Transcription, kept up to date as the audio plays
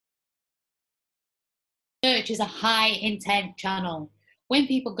search is a high intent channel. When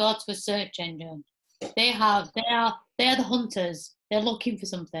people go to a search engine, they are the hunters. They're looking for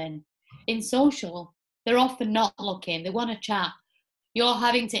something. In social, they're often not looking. They want to chat. You're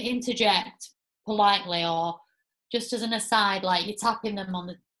having to interject politely, or just as an aside, like you're tapping them on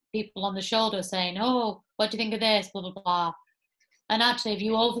the people on the shoulder saying, "Oh, what do you think of this?" Blah blah blah. And actually, if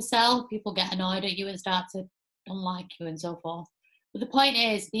you oversell, people get annoyed at you and start to unlike you and so forth. But the point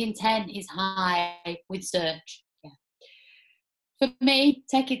is, the intent is high with search. Yeah. For me,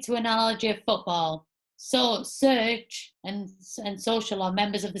 take it to an analogy of football. So search and social are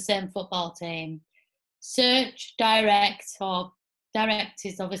members of the same football team. Search, direct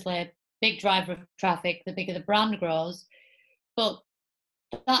is obviously a big driver of traffic. The bigger the brand grows, but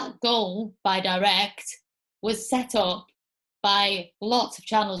that goal by direct was set up by lots of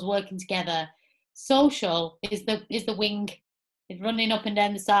channels working together. Social is the wing, it's running up and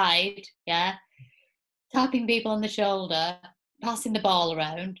down the side, yeah, tapping people on the shoulder, passing the ball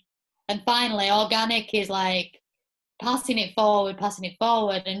around, and finally organic is like passing it forward,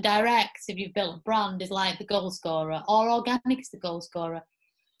 and direct, if you've built a brand, is like the goal scorer, or organic is the goal scorer.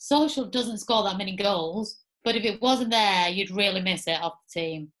 Social doesn't score that many goals, but if it wasn't there, you'd really miss it off the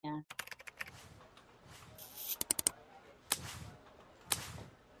team. Yeah.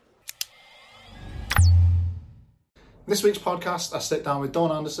 This week's podcast, I sit down with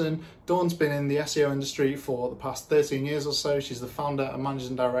Dawn Anderson. Dawn's been in the SEO industry for the past 13 years or so. She's the founder and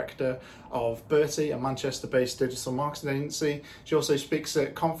managing director of Bertie, a Manchester-based digital marketing agency. She also speaks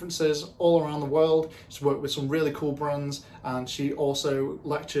at conferences all around the world. She's worked with some really cool brands, and she also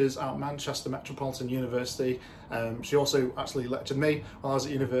lectures at Manchester Metropolitan University. She also actually lectured me while I was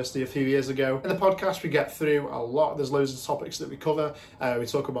at university a few years ago. In the podcast, we get through a lot. There's loads of topics that we cover. We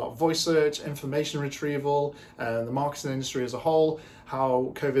talk about voice search, information retrieval, the marketing industry as a whole,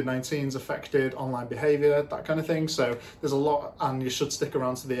 how COVID-19's affected online behaviour, that kind of thing. So there's a lot, and you should stick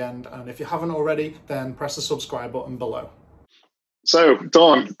around to the end. And if you haven't already, then press the subscribe button below. So,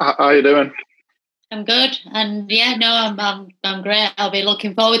 Dawn, how are you doing? I'm good, and yeah, no, I'm great. I'll be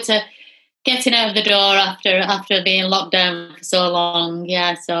looking forward to getting out of the door after being locked down for so long.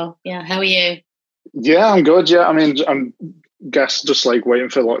 Yeah, so yeah, how are you? Yeah, I'm good. Yeah, I mean, I'm guess just like waiting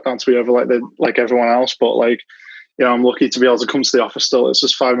for lockdown to be over, like everyone else. But like, you know, I'm lucky to be able to come to the office still. It's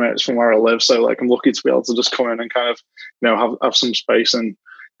just 5 minutes from where I live, so like I'm lucky to be able to just come in and kind of, you know, have some space and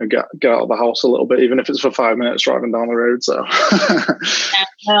get out of the house a little bit, even if it's for 5 minutes driving down the road. So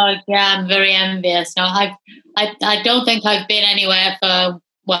yeah, I'm very envious. No, I don't think I've been anywhere for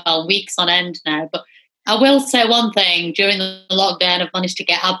weeks on end now, but I will say one thing: during the lockdown, I've managed to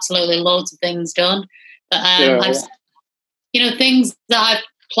get absolutely loads of things done. But I've, you know, things that I've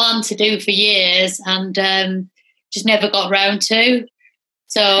planned to do for years and just never got around to.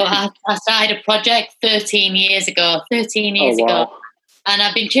 So I started a project 13 years ago, and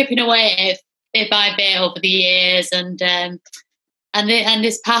I've been chipping away at it bit by bit over the years, and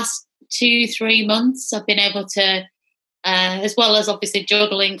this past 2-3 months, I've been able to, as well as obviously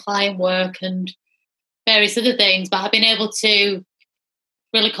juggling client work and various other things, but I've been able to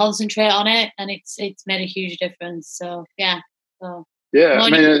really concentrate on it, and it's made a huge difference. So yeah, more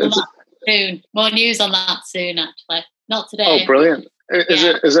news on that soon. Actually, not today. Oh, brilliant!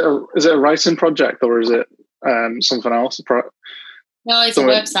 Is it a writing project, or is it something else? No, it's a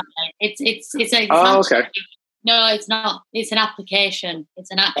website. It's okay. No, it's not. It's an application.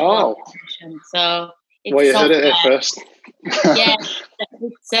 It's an actual application. So it's you heard it first. Yeah.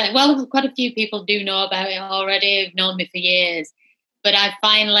 Well, quite a few people do know about it already. Have known me for years, but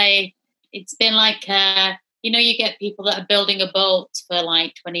it's been like, you know, you get people that are building a boat for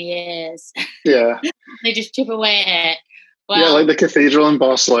like 20 years. Yeah. They just chip away at it. Well, yeah, like the cathedral in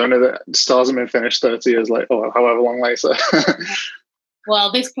Barcelona that still hasn't been finished 30 years later, or however long later.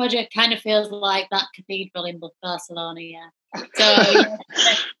 Well, this project kind of feels like that cathedral in Barcelona, yeah. So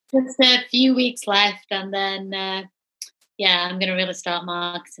just a few weeks left, and then I'm going to really start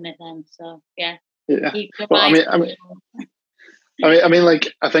marketing it then. So yeah. Well, I mean,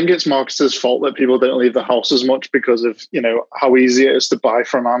 like, I think it's marketers' fault that people don't leave the house as much because of, you know, how easy it is to buy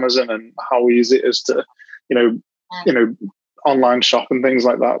from Amazon and how easy it is to, you know, online shop and things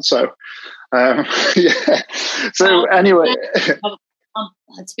like that. So yeah. So anyway.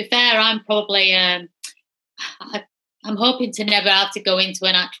 To be fair, I'm probably I'm hoping to never have to go into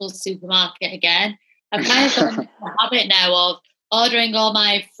an actual supermarket again. I've kind of got a habit now of ordering all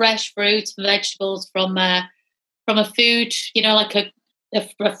my fresh fruits and vegetables from a food, you know, like a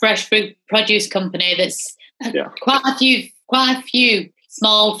fresh fruit produce company. That's quite a few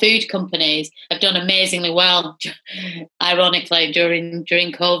small food companies have done amazingly well, ironically during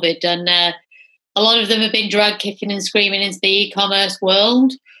COVID, and a lot of them have been drag kicking and screaming into the e-commerce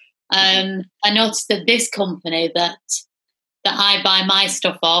world. I noticed that this company that I buy my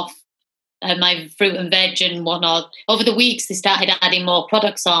stuff off, my fruit and veg and whatnot, over the weeks they started adding more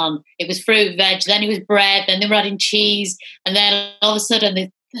products on. It was fruit, veg, then it was bread, then they were adding cheese, and then all of a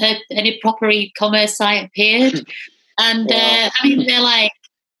sudden a proper e-commerce site appeared. And Wow. I mean,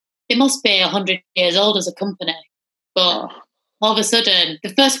 they must be 100 years old as a company. But all of a sudden,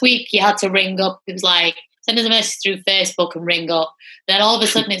 the first week you had to ring up. It was like, send us a message through Facebook and ring up. Then all of a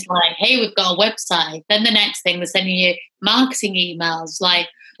sudden it's like, hey, we've got a website. Then the next thing, they're sending you marketing emails. Like,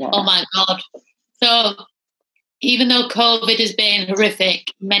 oh my God. So even though COVID has been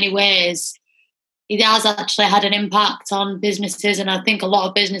horrific in many ways, it has actually had an impact on businesses. And I think a lot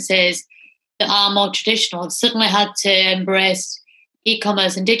of businesses that are more traditional have suddenly had to embrace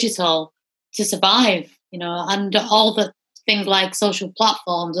e-commerce and digital to survive, and all the things like social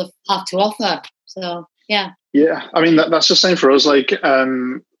platforms have to offer. So, yeah. Yeah, I mean, that's the same for us. Like,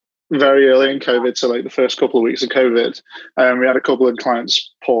 very early in COVID, so like the first couple of weeks of COVID, we had a couple of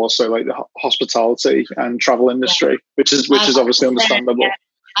clients pause, so like the hospitality and travel industry, which is obviously understandable. Yeah,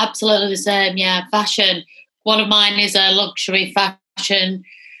 absolutely the same, yeah. Fashion. One of mine is a luxury fashion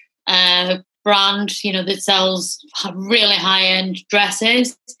brand, that sells really high-end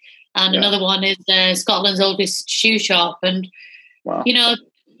dresses, and another one is Scotland's oldest shoe shop. And wow.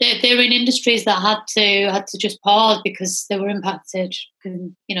 They're in industries that had to just pause because they were impacted,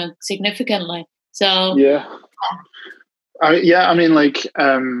 significantly. So I mean, like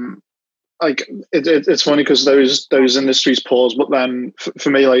it's funny because those industries paused, but then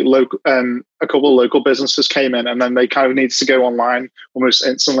for me, like a couple of local businesses came in, and then they kind of needed to go online almost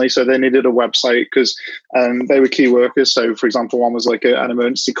instantly. So they needed a website because they were key workers. So, for example, one was like an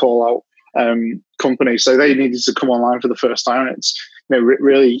emergency call out company, so they needed to come online for the first time. And it's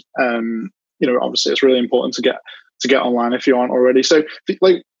really obviously it's really important to get online if you aren't already. So,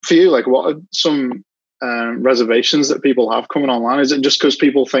 like for you, like what are some reservations that people have coming online? Is it just because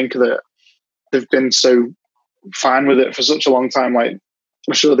people think that they've been so fine with it for such a long time? Like,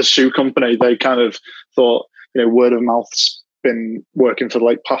 I'm sure the shoe company, they kind of thought, word of mouth's been working for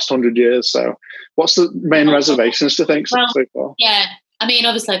like past 100 years. So what's the main reservations to think so far? Yeah, I mean,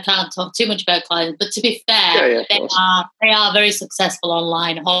 obviously I can't talk too much about clients, but to be fair, they are very successful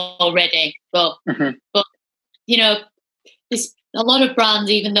online already. But a lot of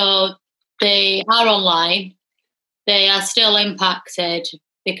brands, even though they are online, they are still impacted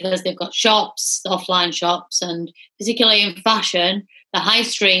because they've got shops, offline shops, and particularly in fashion, the high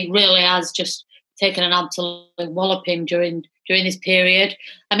street really has just taken an absolute walloping during this period.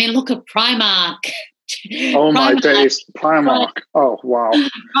 I mean, look at Primark. Oh my days, Primark. Oh, wow.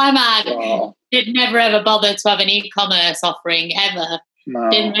 Primark did never ever bother to have an e-commerce offering ever. No.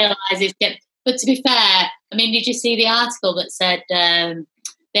 Didn't realise but to be fair, I mean, did you see the article that said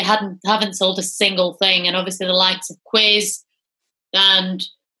they haven't sold a single thing? And obviously the likes of Quiz and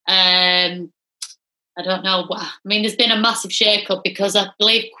I don't know. I mean, there's been a massive shake-up because I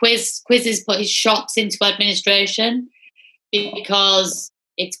believe Quiz has put his shops into administration because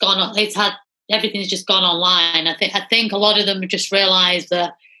everything's just gone online. I think a lot of them have just realised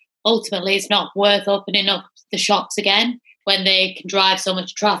that ultimately it's not worth opening up the shops again when they can drive so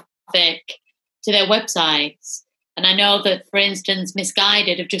much traffic to their websites. And I know that, for instance,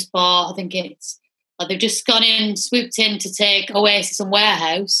 Misguided have just bought, they've just swooped in to take Oasis and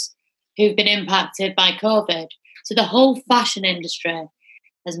Warehouse, who've been impacted by COVID. So the whole fashion industry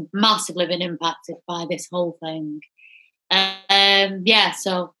has massively been impacted by this whole thing.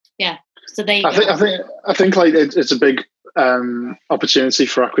 So there you go. I think like it's a big opportunity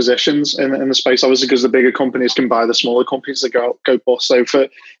for acquisitions in the space, obviously, because the bigger companies can buy the smaller companies that go bust. So for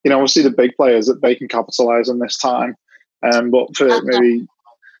obviously the big players, that they can capitalize on this time, but for maybe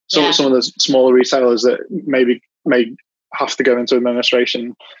some of the smaller retailers that maybe may have to go into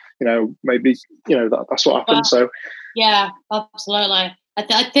administration, maybe that's what happens. So yeah, absolutely.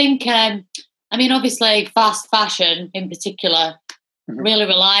 I think I mean, obviously fast fashion in particular really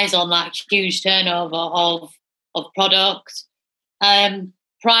relies on that huge turnover of product.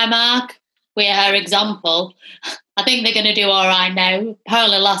 Primark, we're her example. I think they're going to do all right now.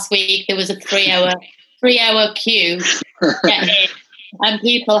 Apparently last week there was a 3-hour queue and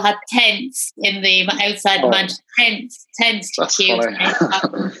people had tents in the outside the Manchester tents to queue.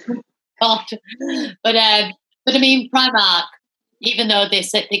 But I mean, Primark, even though they're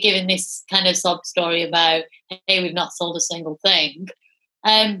giving this kind of sob story about, hey, we've not sold a single thing,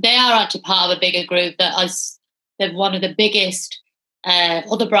 they are actually part of a bigger group they're one of the biggest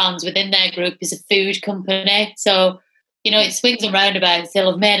other brands within their group is a food company. So it swings and roundabouts.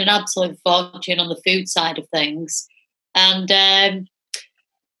 They'll have made an absolute fortune on the food side of things. And, and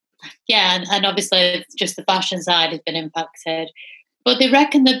obviously just the fashion side has been impacted. But they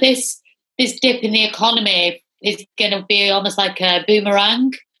reckon that this dip in the economy is going to be almost like a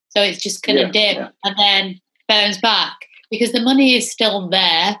boomerang. So it's just going to dip and then bounce back, because the money is still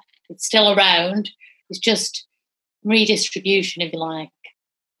there. It's still around. It's just redistribution, if you like.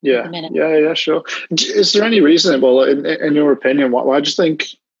 Yeah, sure. Is there any reason, well, in your opinion, why do you think,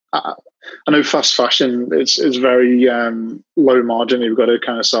 I know fast fashion is very low margin, you've got to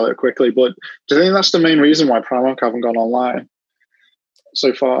kind of sell it quickly, but do you think that's the main reason why Primark haven't gone online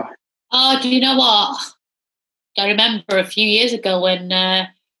so far? Oh, do you know what? I remember a few years ago when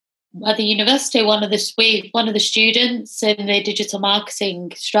at the university, one of the students in the digital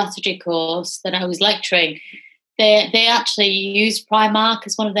marketing strategy course that I was lecturing, they actually used Primark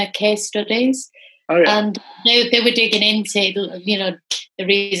as one of their case studies. Oh, yeah. And they were digging into, the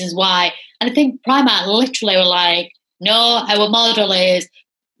reasons why. And I think Primark literally were like, no, our model is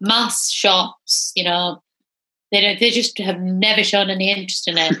mass shops, they just have never shown any interest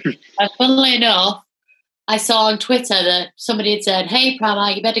in it. And funnily enough, I saw on Twitter that somebody had said, hey,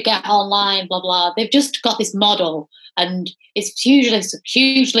 Primark, you better get online, blah, blah. They've just got this model and it's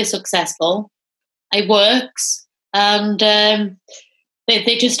hugely successful. It works. And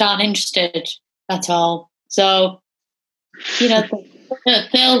they just aren't interested at all. So, I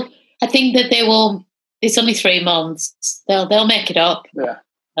think that they will, it's only 3 months. They'll make it up. Yeah.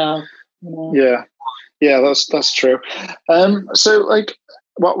 So, Yeah, that's true. So, like,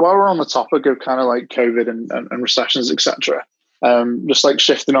 while we're on the topic of kind of like COVID and recessions, etc., just like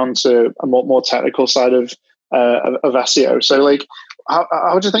shifting on to a more technical side of SEO. So, like,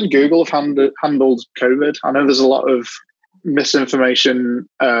 how do you think Google have handled COVID? I know there's a lot of misinformation,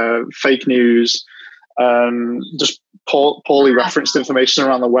 fake news, just poorly referenced information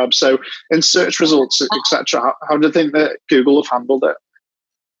around the web. So, in search results, etc., how do you think that Google have handled it?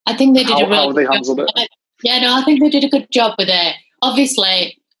 I think they did a really how have they handled it? Yeah, no, I think they did a good job with it.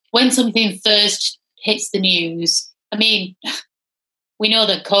 Obviously, when something first hits the news, I mean, we know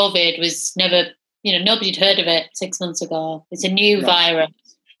that COVID was never, nobody'd heard of it 6 months ago. It's a new virus.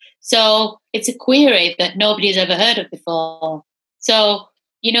 So it's a query that nobody's ever heard of before. So,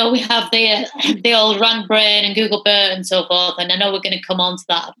 we have the old RankBrain and Googlebert and so forth, and I know we're going to come on to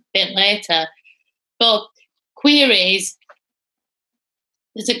that a bit later. But queries,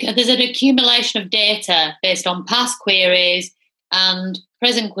 there's an accumulation of data based on past queries and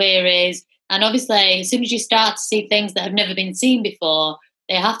present queries. And obviously, as soon as you start to see things that have never been seen before,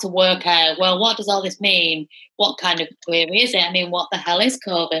 they have to work out, well, what does all this mean? What kind of query is it? I mean, what the hell is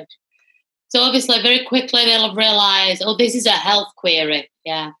COVID? So obviously, very quickly, they'll have realised, oh, this is a health query.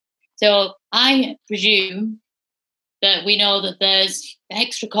 Yeah. So I presume that we know that there's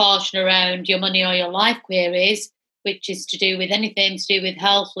extra caution around your money or your life queries, which is to do with anything to do with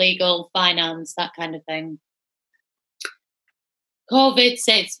health, legal, finance, that kind of thing. COVID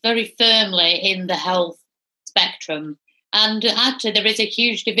sits very firmly in the health spectrum. And actually, there is a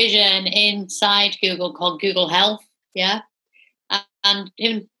huge division inside Google called Google Health, yeah? And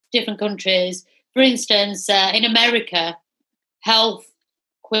in different countries, for instance, in America, health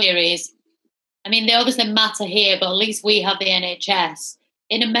queries, I mean, they obviously matter here, but at least we have the NHS.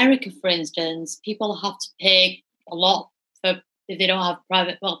 In America, for instance, people have to pay a lot if they don't have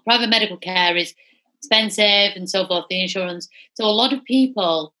private medical care is expensive and so forth, the insurance. So a lot of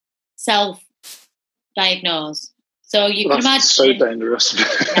people self-diagnose. So you can imagine. That's so dangerous.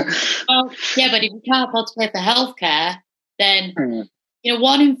 But if you can't afford to pay for healthcare, then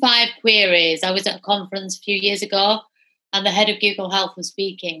 1 in 5 queries. I was at a conference a few years ago, and the head of Google Health was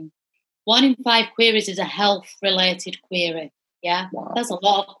speaking. 1 in 5 queries is a health-related query. Yeah, wow. That's a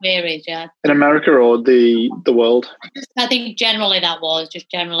lot of queries. Yeah, in America or the world? I think generally that was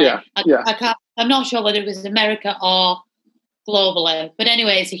just generally. I'm not sure whether it was America or globally, but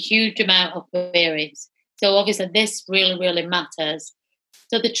anyway, it's a huge amount of queries. So obviously, this really, really matters.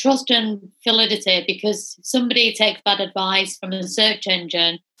 So the trust and validity, because if somebody takes bad advice from a search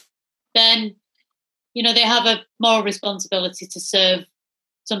engine, then they have a moral responsibility to serve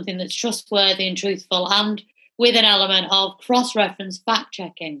something that's trustworthy and truthful, and with an element of cross-reference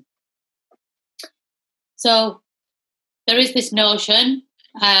fact-checking. So there is this notion,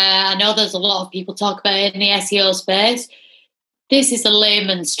 I know there's a lot of people talk about it in the SEO space. This is a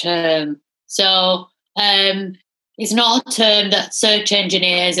layman's term. So it's not a term that search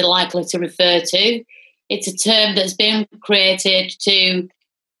engineers are likely to refer to. It's a term that's been created to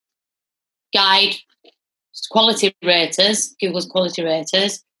guide quality raters, Google's quality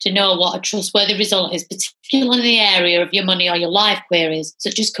raters, to know what a trustworthy result is, particularly in the area of your money or your life queries,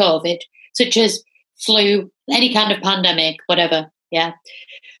 such as COVID, such as flu, any kind of pandemic, whatever, yeah.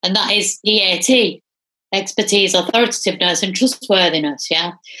 And that is EAT, expertise, authoritativeness, and trustworthiness,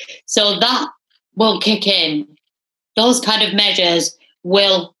 yeah. So that will kick in. Those kind of measures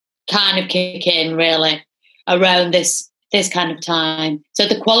will kind of kick in, really, around this kind of time. So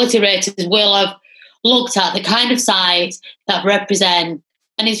the quality raters will have looked at the kind of sites that represent,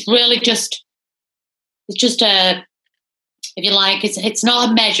 and it's really just a, if you like, it's not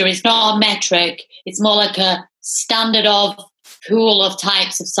a measure, it's not a metric, it's more like a standard of pool of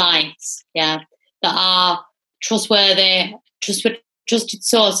types of sites, yeah, that are trustworthy, trusted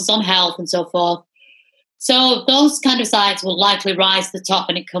sources on health and so forth. So those kind of sites will likely rise to the top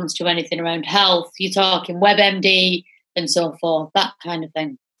when it comes to anything around health. You're talking WebMD and so forth, that kind of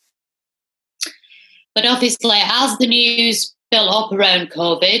thing. But obviously, as the news built up around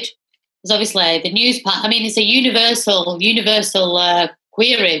COVID, because obviously the news, it's a universal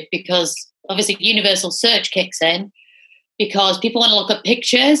query, because obviously universal search kicks in because people want to look at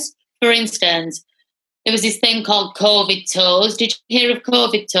pictures. For instance, there was this thing called COVID toes. Did you hear of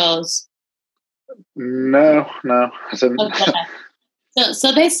COVID toes? No, I didn't. Okay.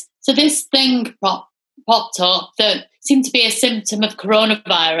 So this thing popped up that seemed to be a symptom of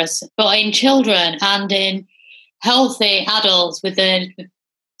coronavirus, but in children and in healthy adults with a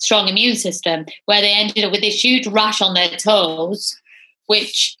strong immune system, where they ended up with this huge rash on their toes,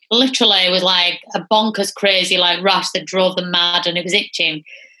 which literally was like a bonkers crazy like rash that drove them mad, and it was itching.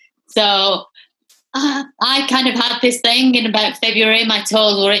 So I kind of had this thing in about February. My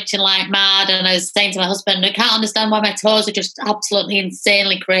toes were itching like mad, and I was saying to my husband, I can't understand why my toes are just absolutely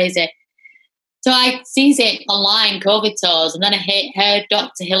insanely crazy. So I sees it online, COVID toes, and then I heard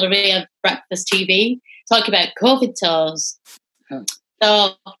Dr. Hillary of Breakfast TV talk about COVID toes. Hmm.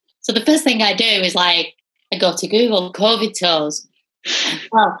 So the first thing I do is I go to Google COVID toes.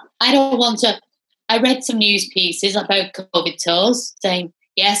 Well, I read some news pieces about COVID toes saying,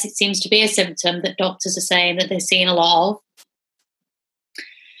 yes, it seems to be a symptom that doctors are saying that they're seeing a lot of.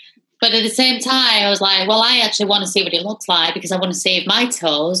 But at the same time, I was like, well, I actually want to see what it looks like, because I want to see if my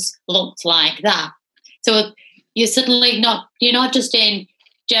toes looked like that. So you're not just in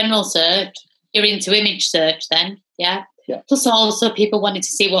general search, you're into image search then, yeah? Yeah. Plus also people wanted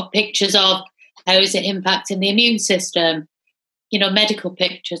to see what pictures of, how is it impacting the immune system, medical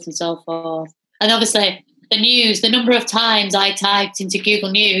pictures and so forth. And obviously the news, the number of times I typed into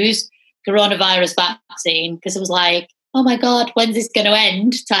Google News, coronavirus vaccine, because it was like, oh my God, when's this going to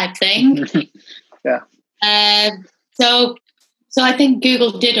end type thing. Yeah. So I think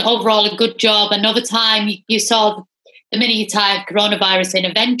Google did overall a good job. Another time you saw the minute you type coronavirus in,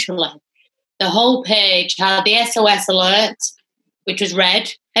 eventually the whole page had the SOS alert, which was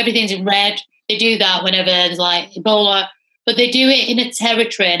red. Everything's in red. They do that whenever there's like Ebola, but they do it in a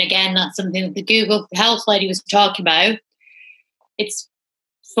territory. And again, that's something that the Google Health lady was talking about. It's,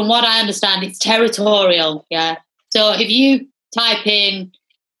 from what I understand, it's territorial, yeah. So if you type in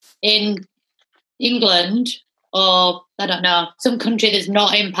England, or I don't know, some country that's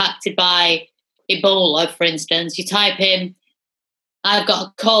not impacted by Ebola, for instance, you type in, I've got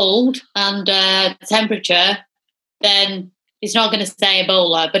a cold and temperature, then it's not going to say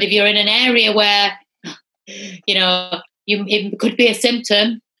Ebola. But if you're in an area where, it could be a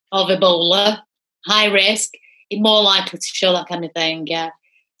symptom of Ebola, high risk, it's more likely to show that kind of thing, yeah.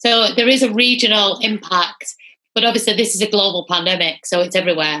 So there is a regional impact, but obviously this is a global pandemic, so it's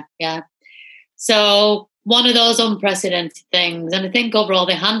everywhere, yeah. So one of those unprecedented things, and I think overall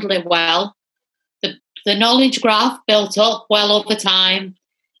they handled it well. The knowledge graph built up well over time,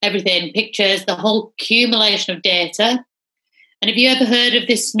 everything, pictures, the whole accumulation of data. And have you ever heard of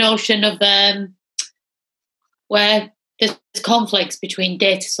this notion of where there's conflicts between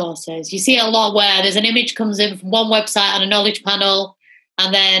data sources? You see it a lot where there's an image comes in from one website on a knowledge panel,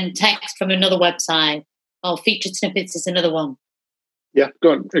 and then text from another website, or featured snippets is another one. Yeah,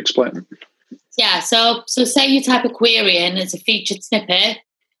 go on, explain. Yeah, so say you type a query in, it's a featured snippet,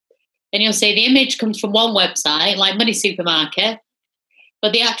 and you'll see the image comes from one website, like Money Supermarket,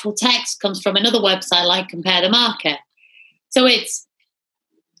 but the actual text comes from another website, like Compare the Market. So it's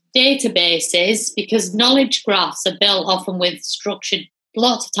databases, because knowledge graphs are built often with structured,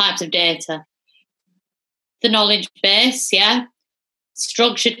 lots of types of data. The knowledge base, yeah,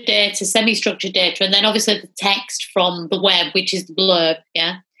 structured data, semi-structured data, and then obviously the text from the web, which is the blurb,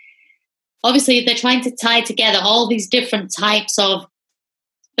 yeah. Obviously, they're trying to tie together all these different types of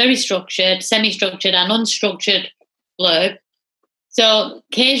very structured, semi-structured, and unstructured blurb. So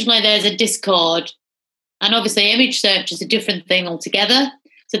occasionally there's a discord, and obviously image search is a different thing altogether.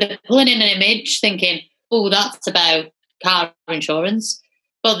 So they're pulling in an image thinking, oh, that's about car insurance.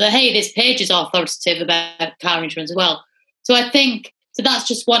 But hey, this page is authoritative about car insurance as well. So I think, so that's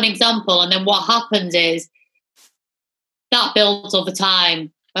just one example. And then what happens is that builds over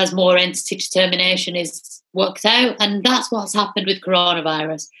time as more entity determination is worked out. And that's what's happened with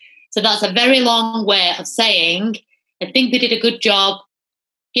coronavirus. So that's a very long way of saying, I think they did a good job,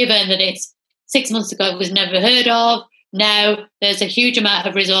 given that it's 6 months ago, it was never heard of. Now there's a huge amount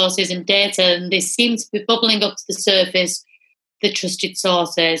of resources and data, and they seem to be bubbling up to the surface, the trusted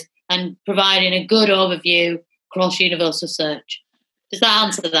sources, and providing a good overview across universal search. Does that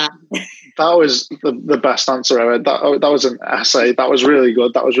answer that? That was the best answer ever. That was an essay. That was really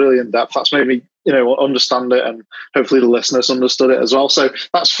good. That was really in depth. That's made me, understand it, and hopefully the listeners understood it as well. So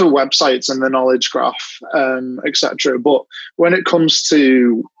that's for websites and the knowledge graph, etc. But when it comes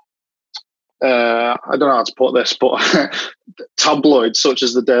to I don't know how to put this, but tabloids such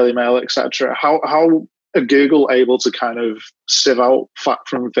as the Daily Mail, etc. How are Google able to kind of sieve out fact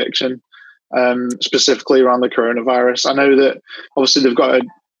from fiction, specifically around the coronavirus? I know that obviously they've got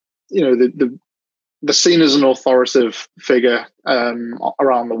they're seen as an authoritative figure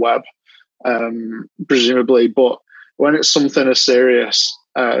around the web, presumably, but when it's something as serious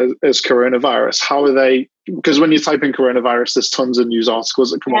as coronavirus, how are they? Because when you type in coronavirus, there's tons of news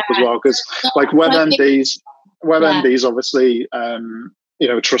articles that come up as well. Because like WebMD's obviously, a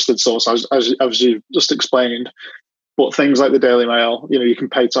trusted source, as you just explained. But things like the Daily Mail, you can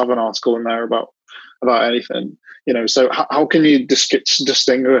pay to have an article in there about anything. So how can you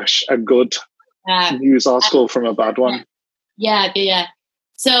distinguish a good news article from a bad one? Yeah.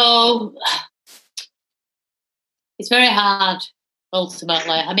 So it's very hard, ultimately.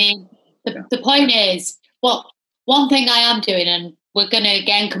 I mean, the point is, one thing I am doing, and we're going to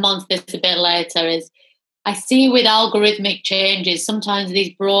again come on to this a bit later, is I see with algorithmic changes, sometimes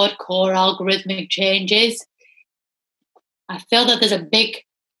these broad core algorithmic changes, I feel that there's a big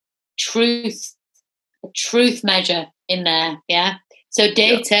truth measure in there, yeah? So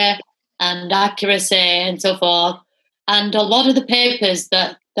data and accuracy and so forth. And a lot of the papers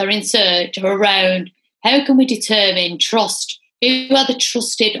that they're in search are around how can we determine trust? Who are the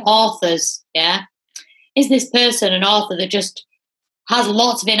trusted authors, yeah? Is this person an author that just has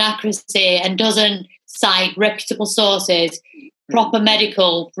lots of inaccuracy and doesn't cite reputable sources, proper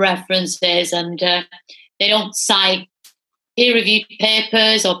medical references, and they don't cite peer-reviewed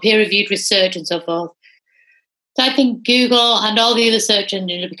papers or peer-reviewed research and so forth? So I think Google and all the other search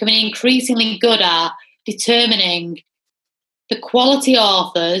engines are becoming increasingly good at determining the quality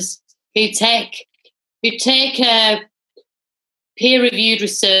authors who take peer-reviewed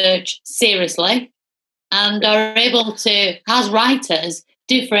research seriously and are able to, as writers,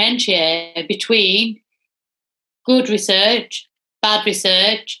 differentiate between good research, bad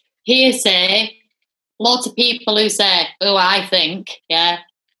research, hearsay. Lots of people who say, oh, I think, yeah.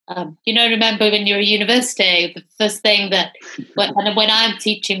 Remember when you're at university, the first thing that, when I'm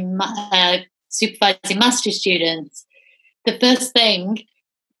teaching, supervising master's students, the first thing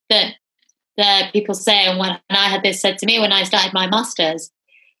that people say, and when I had this said to me when I started my master's,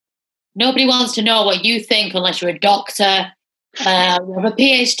 nobody wants to know what you think unless you're a doctor, you have a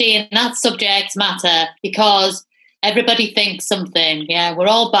PhD in that subject matter, because everybody thinks something, yeah, we're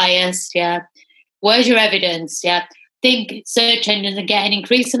all biased, yeah. Where's your evidence? Yeah, I think search engines are getting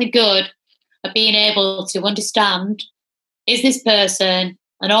increasingly good at being able to understand, is this person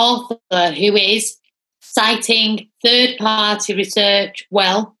an author who is citing third-party research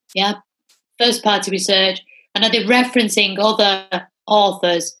well, yeah, first-party research, and are they referencing other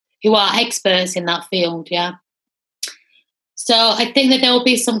authors who are experts in that field, yeah? So I think that there will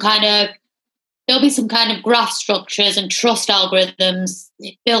be some kind of graph structures and trust algorithms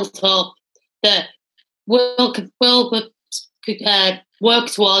built up that will work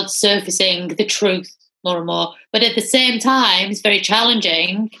towards surfacing the truth more and more. But at the same time, it's very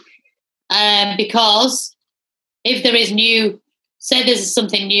challenging because if there is there's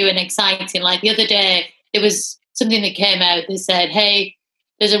something new and exciting, like the other day, there was something that came out that said, hey,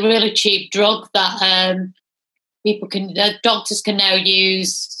 there's a really cheap drug that doctors can now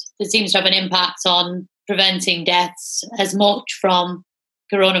use that seems to have an impact on preventing deaths as much from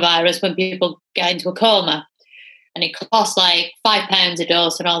coronavirus when people get into a coma, and it costs like £5 a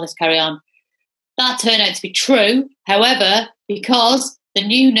dose and all this carry on. That turned out to be true. However, because the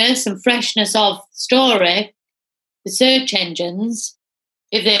newness and freshness of the story, the search engines,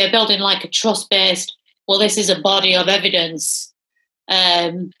 if they're building like a trust-based, well, this is a body of evidence,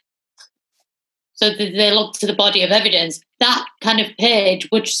 so they look to the body of evidence, that kind of page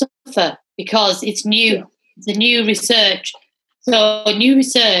would suffer because it's new. Yeah. The new research So new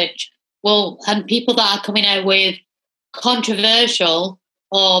research and people that are coming out with controversial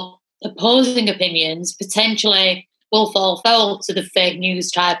or opposing opinions potentially will fall foul to the fake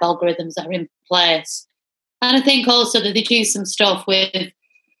news type algorithms that are in place. And I think also that they do some stuff with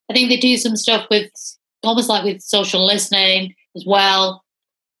almost like with social listening as well.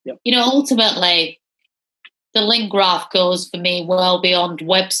 Yep. Ultimately, the link graph goes for me well beyond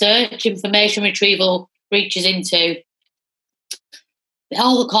web search. Information retrieval reaches into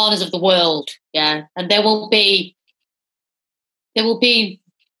all the corners of the world, yeah. And there will be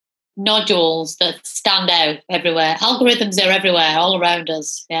nodules that stand out everywhere. Algorithms are everywhere, all around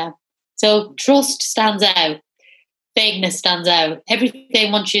us, yeah. So trust stands out, vagueness stands out.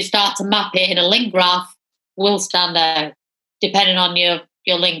 Everything, once you start to map it in a link graph, will stand out, depending on your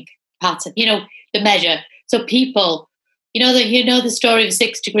link pattern, the measure. So people, the story of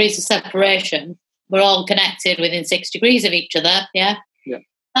 6 degrees of separation. We're all connected within 6 degrees of each other, yeah? Yeah.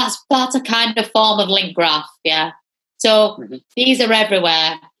 That's a kind of form of link graph, yeah? So these are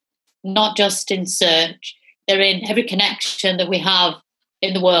everywhere, not just in search. They're in every connection that we have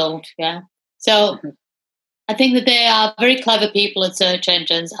in the world, yeah? So I think that they are very clever people at search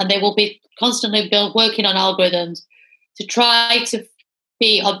engines, and they will be constantly working on algorithms to try to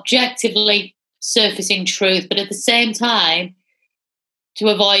be objectively surfacing truth, but at the same time to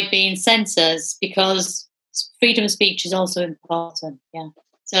avoid being censors, because freedom of speech is also important, yeah?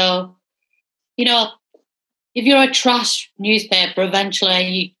 So, if you're a trash newspaper,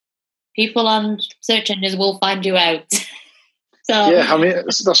 eventually people on search engines will find you out. So yeah, I mean,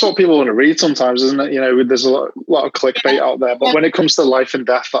 that's what people want to read sometimes, isn't it? There's a lot of clickbait out there, but when it comes to life and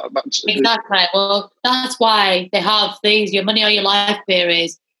death, that's exactly. Well, that's why they have these your money or your life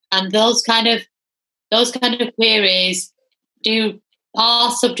queries, and those kind of queries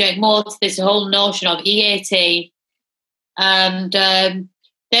are subject more to this whole notion of EAT, and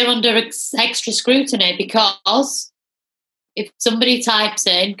they're under extra scrutiny, because if somebody types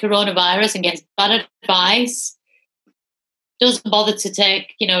in coronavirus and gets bad advice, doesn't bother to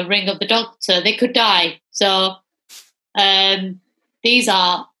ring up the doctor, they could die. So these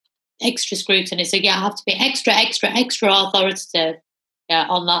are extra scrutiny. So I have to be extra authoritative, yeah,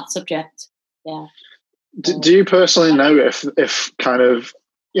 on that subject. Yeah. Do you personally know if kind of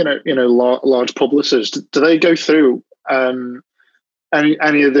large publishers, do they go through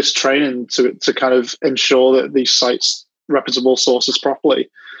any of this training to kind of ensure that these sites reputable sources properly,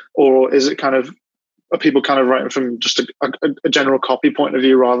 or is it are people kind of writing from just a general copy point of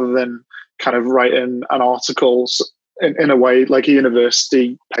view rather than kind of writing an article in a way like a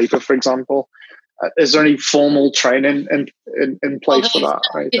university paper, for example? Is there any formal training in place for that?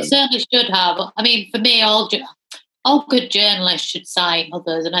 It certainly should have. I mean, for me, all good journalists should cite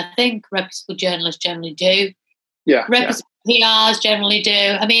others, and I think reputable journalists generally do. Yeah. Reputable PRs generally do.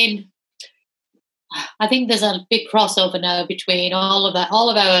 I mean, I think there's a big crossover now between all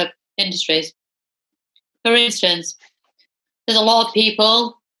of our industries. For instance, there's a lot of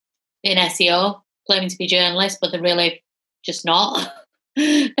people in SEO claiming to be journalists, but they're really just not.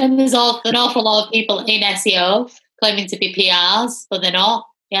 And there's an awful lot of people in SEO claiming to be PRs, but they're not.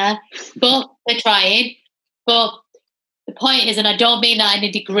 Yeah, but they're trying. But the point is, and I don't mean that in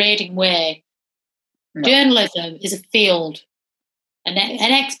a degrading way, no. Journalism is a field, an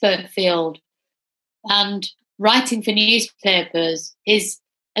expert field, and writing for newspapers is,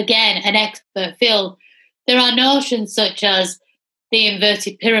 again, an expert field. There are notions such as the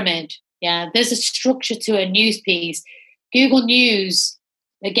inverted pyramid. Yeah, there's a structure to a news piece. Google News,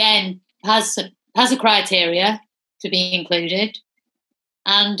 again, has a criteria to be included,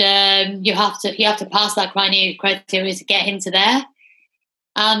 and you have to pass that criteria to get into there.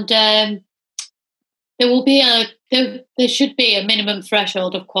 And there should be a minimum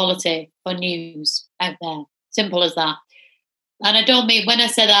threshold of quality for news out there. Simple as that. And I don't mean, when I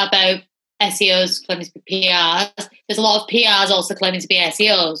say that about SEOs claiming to be PRs, there's a lot of PRs also claiming to be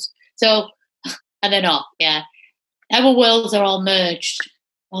SEOs. So, and they're not, yeah. Our worlds are all merged,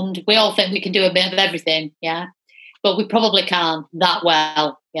 and we all think we can do a bit of everything, yeah. But we probably can't that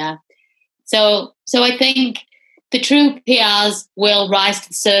well, yeah. So I think the true PRs will rise to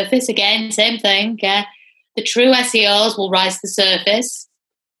the surface. Again, same thing, yeah. The true SEOs will rise to the surface.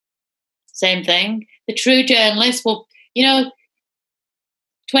 Same thing. The true journalists will, 20%,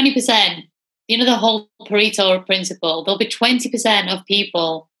 the whole Pareto principle, there'll be 20% of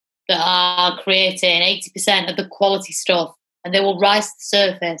people that are creating 80% of the quality stuff, and they will rise to the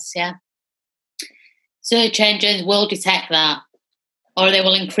surface, yeah. Search engines will detect that, or they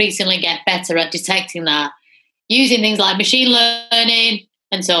will increasingly get better at detecting that, using things like machine learning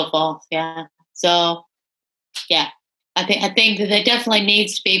and so forth, yeah. So, yeah, I think that there definitely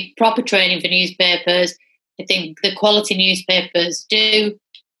needs to be proper training for newspapers. I think the quality newspapers do.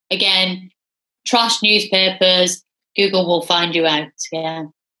 Again, trash newspapers, Google will find you out. Yeah.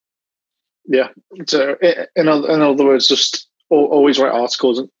 Yeah. So, in other words, just always write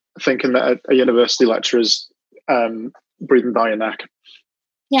articles thinking that a university lecturer is breathing down your neck.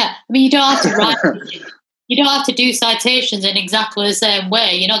 Yeah. I mean, you don't have to write. You don't have to do citations in exactly the same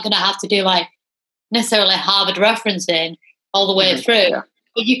way. You're not going to have to do like necessarily Harvard referencing all the way through. Yeah.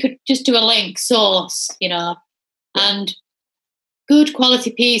 But you could just do a link source, and good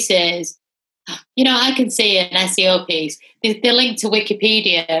quality pieces. I can see an SEO piece. They link to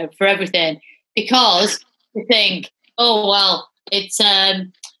Wikipedia for everything because they think, oh, well, it's,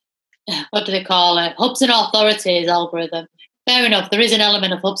 what do they call it? Hubs and authorities algorithm. Fair enough, there is an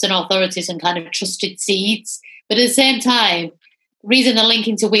element of hubs and authorities and kind of trusted seeds. But at the same time, the reason they're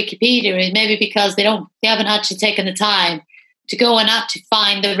linking to Wikipedia is maybe because they haven't actually taken the time to go and actually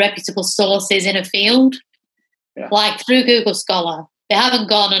find the reputable sources in a field, like through Google Scholar. They haven't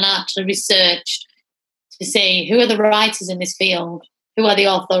gone and actually researched to see who are the writers in this field, who are the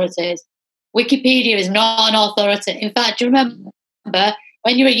authorities. Wikipedia is not an authority. In fact, do you remember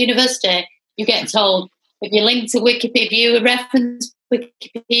when you're at university, you get told if you link to Wikipedia, if you reference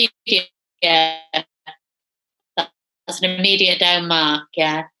Wikipedia, that's an immediate down mark.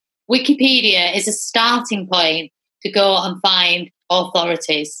 Yeah, Wikipedia is a starting point to go and find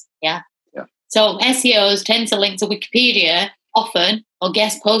authorities. Yeah. So SEOs tend to link to Wikipedia often or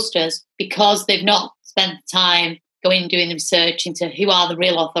guest posters because they've not spent time doing the research into who are the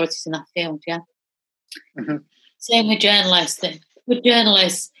real authorities in that field. Yeah. Mm-hmm. Same with journalists.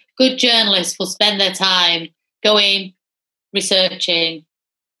 Good journalists will spend their time going researching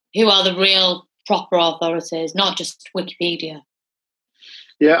who are the real proper authorities, not just Wikipedia.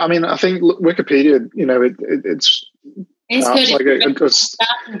 Yeah, I mean, I think Wikipedia, it's good. Like a good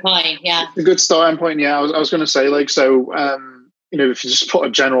starting point. Yeah, a good starting point. Yeah, I was going to say, like, so if you just put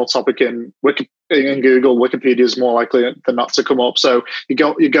a general topic in Google, Wikipedia is more likely than not to come up. So you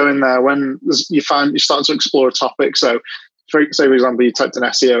go in there when you start to explore a topic. So, for example, you typed in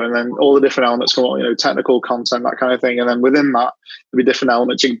SEO, and then all the different elements come up. Technical content, that kind of thing. And then within that, there'll be different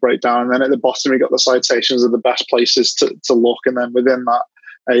elements you can break down. And then at the bottom, you got the citations of the best places to look. And then within that,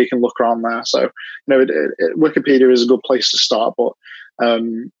 you can look around there. So, Wikipedia is a good place to start. But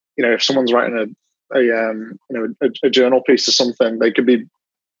if someone's writing a journal piece or something, they could be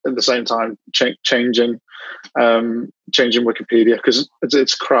at the same time changing Wikipedia because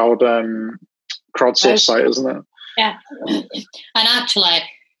it's a crowdsourced site, isn't it? Yeah, and actually,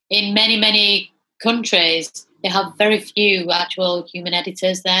 in many countries, they have very few actual human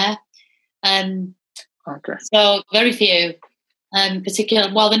editors there. Okay. So very few.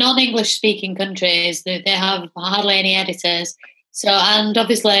 Particularly, well, the non-English speaking countries, they have hardly any editors. So, and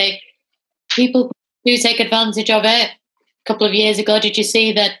obviously, people do take advantage of it. A couple of years ago, did you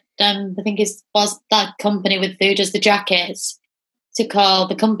see that? I think it was that company who does the jackets. To call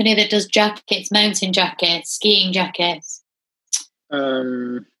the company that does jackets, mountain jackets, skiing jackets.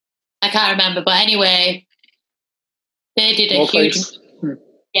 I can't remember, but anyway, they did a huge.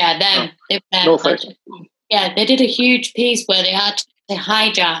 Yeah, them. Yeah, they did a huge piece where they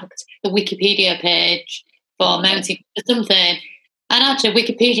hijacked the Wikipedia page for mounting something, and actually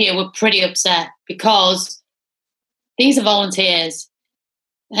Wikipedia were pretty upset because these are volunteers,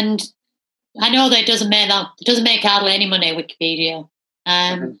 and I know that it doesn't make hardly any money, Wikipedia.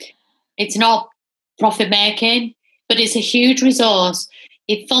 It's not profit making, but it's a huge resource.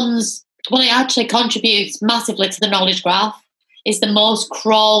 It actually contributes massively to the knowledge graph. It's the most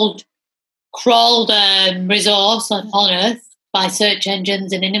crawled resource on Earth by search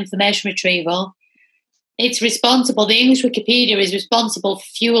engines and in information retrieval. It's responsible. The English Wikipedia is responsible for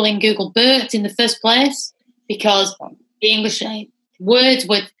fueling Google BERT in the first place because the English words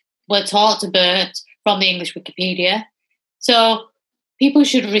were taught to BERT from the English Wikipedia. So people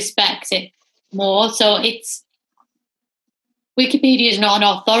should respect it more. So Wikipedia is not an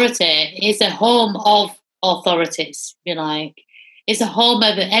authority. It's a home of authorities, if you like. It's a home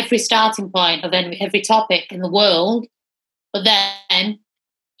of every starting point of every topic in the world. But then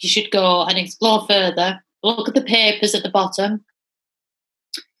you should go and explore further. Look at the papers at the bottom.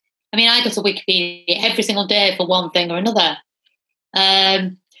 I mean, I go to Wikipedia every single day for one thing or another.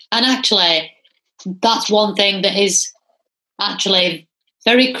 And actually, that's one thing that is actually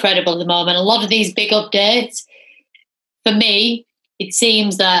very credible at the moment. A lot of these big updates, for me, it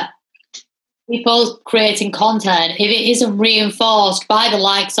seems that people creating content, if it isn't reinforced by the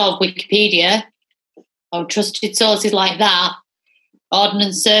likes of Wikipedia or trusted sources like that,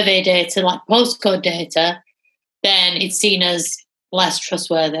 Ordnance Survey data, like postcode data, then it's seen as less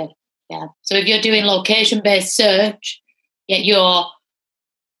trustworthy. Yeah. So if you're doing location-based search, yet you're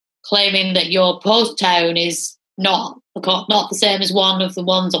claiming that your post town is not the same as one of the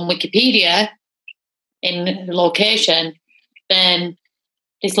ones on Wikipedia in location, then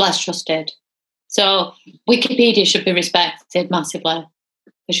it's less trusted. So Wikipedia should be respected massively,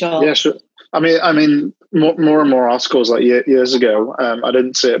 for sure. Yeah, sure. I mean, more and more articles like years ago. I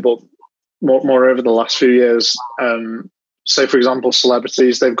didn't see it, but more over the last few years. Say, for example,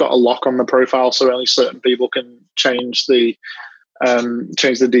 celebrities, they've got a lock on the profile, so only certain people can change the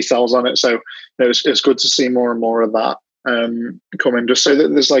details on it. So it's good to see more and more of that come in, just so that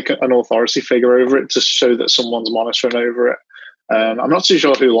there's like an authority figure over it to show that someone's monitoring over it. I'm not too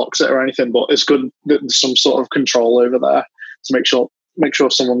sure who locks it or anything, but it's good that there's some sort of control over there to make sure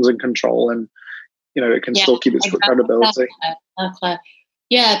someone's in control, and it can still keep its credibility. Exactly.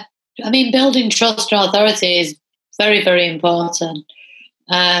 Yeah, I mean, building trust and authority is very, very important.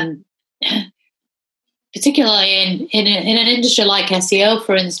 Particularly in an industry like SEO,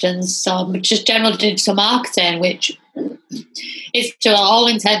 for instance, just general digital marketing, which is to all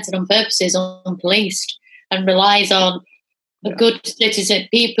intents and purposes unpoliced and relies on good citizen,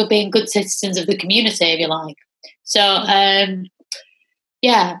 people being good citizens of the community, if you like. So,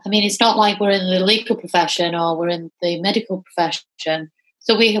 yeah, I mean, it's not like we're in the legal profession or we're in the medical profession.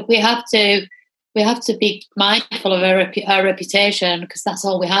 So we have to be mindful of our reputation, because that's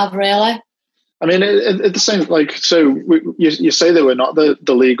all we have, really. I mean, at the same, you say that we're not the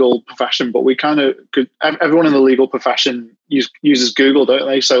legal profession, but we kind of could. Everyone in the legal profession uses Google, don't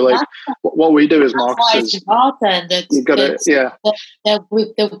they? So, like, what we do as marketers, it's important you've got to,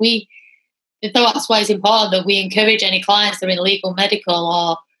 that's why it's important that we encourage any clients that are in legal,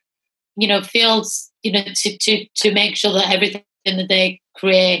 medical, or fields, to make sure that everything that they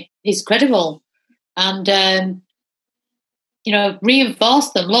create is credible, and reinforce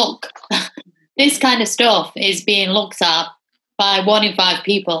them. Look. This kind of stuff is being looked at by 1 in 5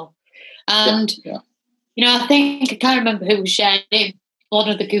 people. And, I think, I can't remember who was sharing it. One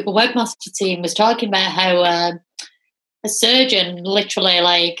of the Google Webmaster team was talking about how a surgeon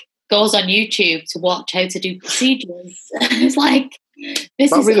literally goes on YouTube to watch how to do procedures. It's like,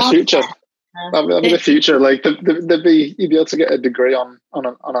 that'll be the future. That'll be the future. Like, you'd be able to get a degree on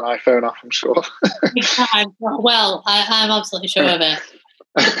an iPhone app, I'm sure. Well, I'm absolutely sure of it.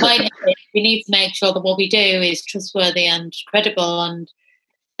 The point is, we need to make sure that what we do is trustworthy and credible, and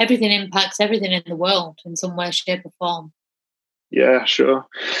everything impacts everything in the world in some way, shape, or form. Yeah, sure.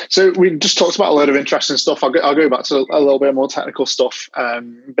 So we just talked about a lot of interesting stuff. I'll go back to a little bit more technical stuff a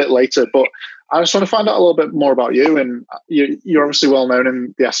bit later, but I just want to find out a little bit more about you. And you're obviously well known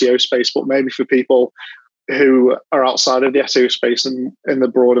in the SEO space, but maybe for people who are outside of the SEO space and in the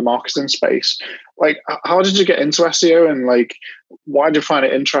broader marketing space, like, how did you get into SEO, and like, why did you find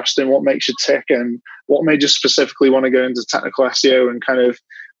it interesting? What makes you tick, and what made you specifically want to go into technical SEO, and kind of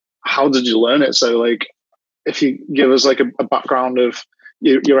how did you learn it? So, like, if you give us like a background of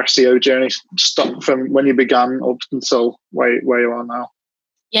your SEO journey, start from when you began up until where you are now.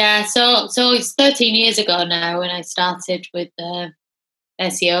 Yeah, so it's 13 years ago now when I started with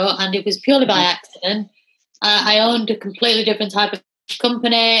SEO, and it was purely by accident. I owned a completely different type of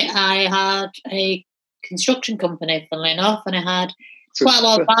company. I had a construction company, funnily enough, and I had quite a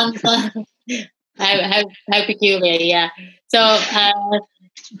lot of vans. how peculiar, yeah. So I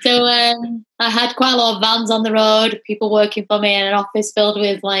had quite a lot of vans on the road, people working for me in an office filled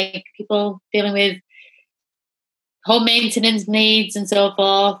with like people dealing with home maintenance needs and so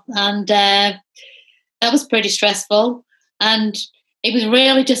forth. And that was pretty stressful. And it was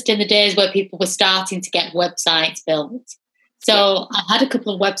really just in the days where people were starting to get websites built. So I had a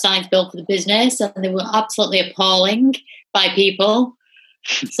couple of websites built for the business, and they were absolutely appalling by people.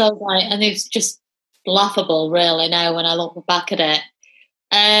 So and it's just laughable, really, now when I look back at it.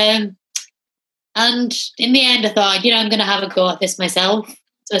 And in the end, I thought, I'm going to have a go at this myself.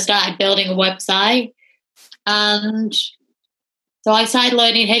 So I started building a website, and so I started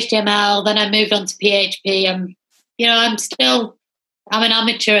learning HTML. Then I moved on to PHP. I'm an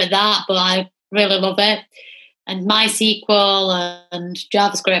amateur at that, but I really love it. And MySQL and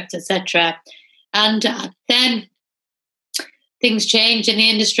JavaScript, etc. And then things changed in the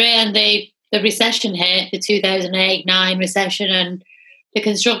industry, and the recession hit, the 2008-9 recession, and the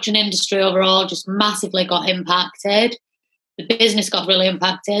construction industry overall just massively got impacted. The business got really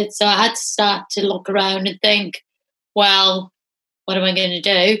impacted. So I had to start to look around and think, well, what am I going to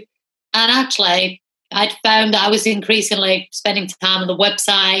do? And actually, I'd found that I was increasingly spending time on the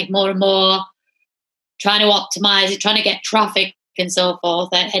website more and more, trying to optimize it, trying to get traffic and so forth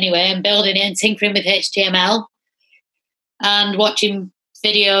anyway, and building it and tinkering with HTML. and watching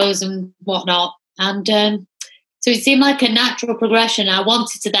videos and whatnot. And so it seemed like a natural progression. I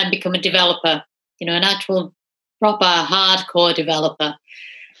wanted to then become a developer, an actual proper hardcore developer.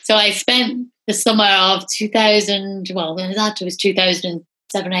 So I spent the summer of 2000, well, it was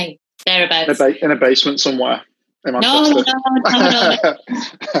 2007, 8, thereabouts. In a basement somewhere. No. No,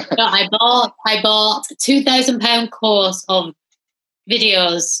 I bought a £2,000 course of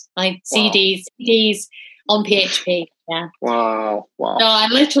videos, like CDs on PHP. Yeah. Wow. So I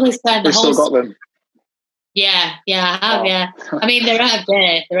literally spent the whole. Still got them. Yeah, I have. Wow. Yeah, I mean they're out of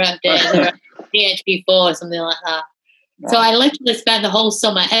date. They're PHP 4 or something like that. Wow. So I literally spent the whole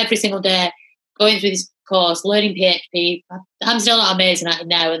summer, every single day, going through this course, learning PHP. I'm still not amazing at it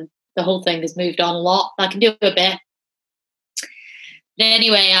now, and the whole thing has moved on a lot. I can do a bit. But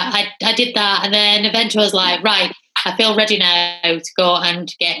anyway, I did that, and then eventually I was like, right, I feel ready now to go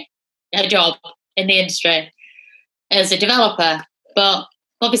and get a job in the industry as a developer. But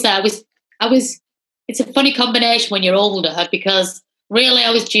obviously I was. It's a funny combination when you're older, because really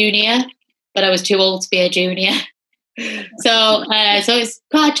I was junior, but I was too old to be a junior. So it's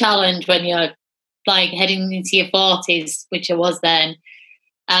quite a challenge when you're like heading into your 40s, which I was then,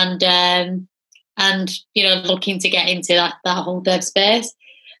 and looking to get into that whole dev space.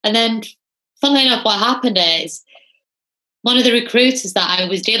 And then, funnily enough, what happened is one of the recruiters that I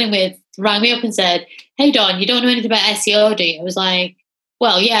was dealing with rang me up and said, "Hey Dawn, you don't know anything about SEO, do you?" I was like,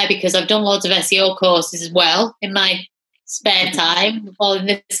 well, yeah, because I've done loads of SEO courses as well in my spare time. Well, in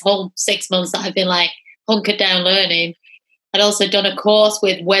this whole 6 months that I've been like hunkered down learning, I'd also done a course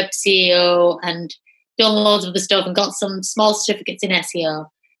with Web SEO and done loads of the stuff and got some small certificates in SEO.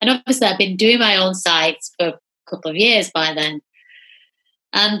 And obviously I've been doing my own sites for a couple of years by then.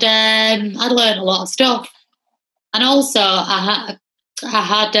 And I'd learned a lot of stuff. And also I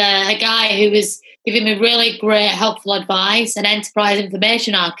had a guy who was giving me really great, helpful advice, an enterprise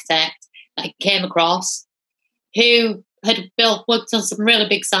information architect that I came across, who had worked on some really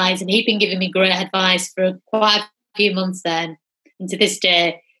big sites, and he'd been giving me great advice for quite a few months then. And to this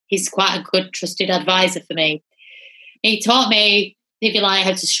day, he's quite a good, trusted advisor for me. He taught me, if you like,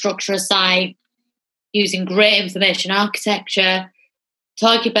 how to structure a site using great information architecture,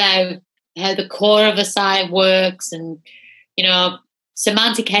 talk about how the core of a site works and,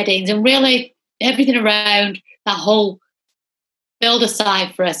 semantic headings, and really everything around that whole build a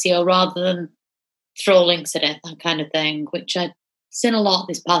site for SEO rather than throw links at it, that kind of thing, which I've seen a lot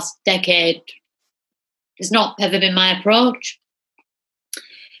this past decade. It's not ever been my approach.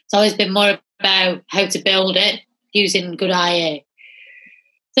 It's always been more about how to build it using good IA.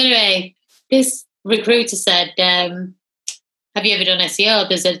 So anyway, this recruiter said, have you ever done SEO?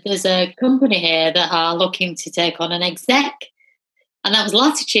 There's a company here that are looking to take on an exec. And that was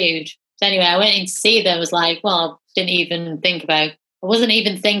Latitude. So anyway, I went in to see them. I was like, well, I wasn't even thinking about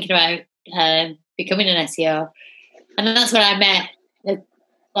becoming an SEO. And that's where I met. It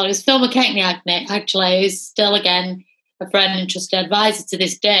was Phil McKechnie, actually, who's still, again, a friend and trusted advisor to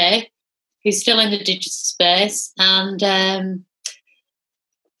this day, who's still in the digital space. And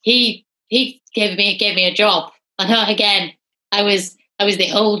he gave me a job. And again, I was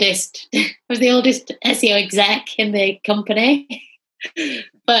the oldest. I was the oldest SEO exec in the company.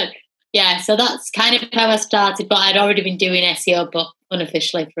 But yeah, so that's kind of how I started. But I'd already been doing SEO, but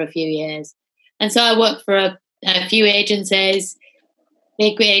unofficially, for a few years. And so I worked for a few agencies,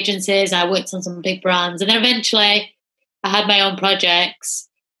 big agencies. I worked on some big brands, and then eventually I had my own projects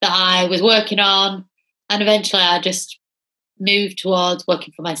that I was working on, and eventually I just moved towards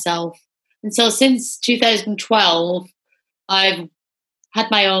working for myself. And so since 2012, I've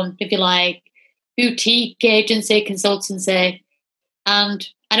had my own, if you like, boutique agency, consultancy, and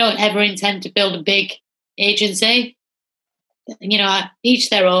I don't ever intend to build a big agency. Each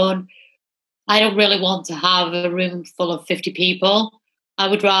their own. I don't really want to have a room full of 50 people. I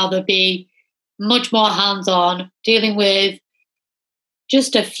would rather be much more hands-on, dealing with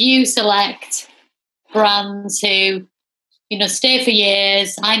just a few select brands who, stay for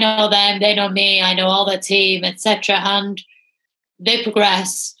years. I know them, they know me, I know all their team, etc. And they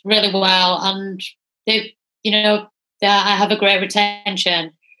progress really well, and they, I have a great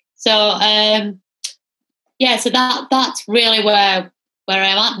retention. So, so that's really where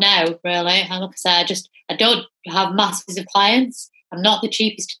I'm at now, really. And like I said, I don't have masses of clients. I'm not the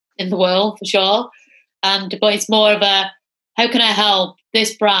cheapest in the world, for sure. But it's more of a, how can I help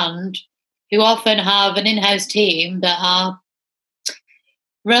this brand, who often have an in-house team that are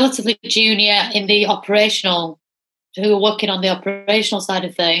relatively junior in the operational, who are working on the operational side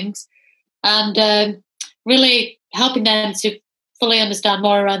of things, and really helping them to fully understand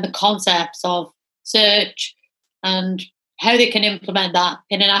more around the concepts of search and how they can implement that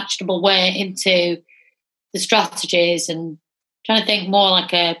in an actionable way into the strategies, and trying to think more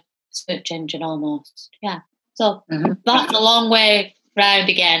like a search engine almost. Yeah. So that's a long way round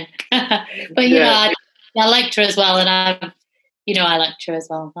again. But, I lecture as well, and I lecture as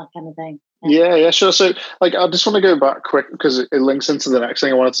well, that kind of thing. Yeah, sure. So, like, I just want to go back quick because it links into the next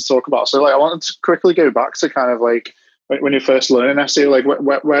thing I wanted to talk about. So, like, I wanted to quickly go back to kind of like when you first learning SEO, like,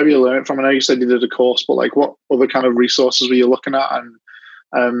 where were you learning from? I know you said you did a course, but like, what other kind of resources were you looking at?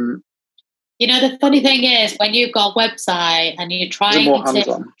 And the funny thing is, when you've got a website and you're trying more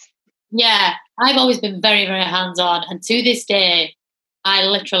hands-on. Yeah, I've always been very, very hands-on, and to this day, I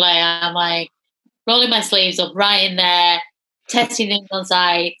literally am like rolling my sleeves up right in there, testing things on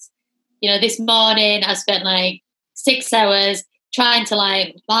sites. This morning I spent like 6 hours trying to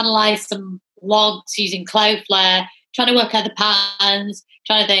like analyze some logs using Cloudflare, trying to work out the patterns,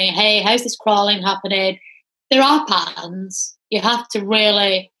 trying to think, hey, how's this crawling happening? There are patterns. You have to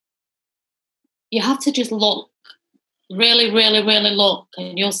just look, really, really, really look,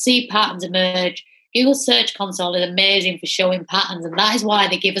 and you'll see patterns emerge. Google Search Console is amazing for showing patterns, and that is why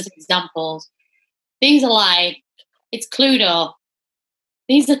they give us examples. These are like, it's Cluedo.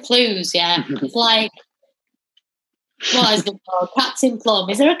 These are clues, yeah. It's like, what is it called? Cats in Plum.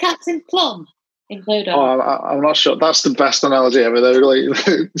 Is there a Cats in Plum in Cluedo? Oh, I'm not sure. That's the best analogy ever. They're like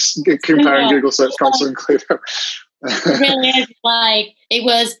comparing Google Search Console and Cluedo. It really is. Like, it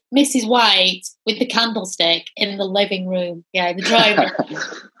was Mrs. White with the candlestick in the living room, in the drawing room.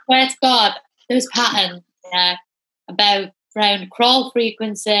 Swear to God, there's patterns, around crawl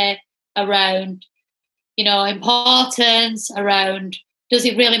frequency, around, importance, around does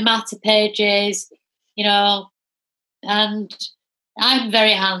it really matter pages, and I'm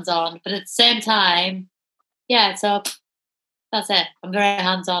very hands-on, but at the same time, so that's it. I'm very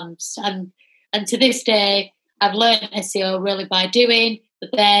hands-on, and to this day, I've learned SEO really by doing, but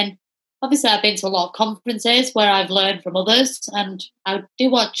then obviously I've been to a lot of conferences where I've learned from others, and I do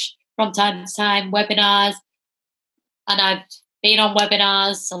watch from time to time webinars, and I've been on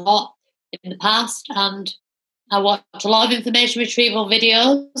webinars a lot in the past, and I watch a lot of information retrieval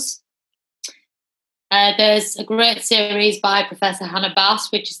videos. There's a great series by Professor Hannah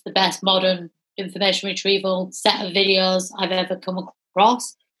Bass, which is the best modern information retrieval set of videos I've ever come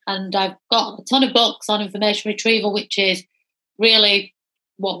across. And I've got a ton of books on information retrieval, which is really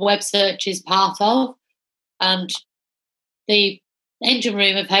what web search is part of, and the engine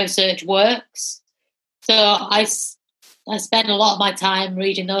room of how search works. So I spend a lot of my time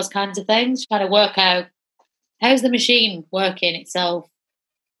reading those kinds of things, trying to work out how's the machine working itself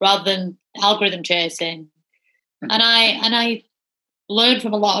rather than algorithm chasing. And I learn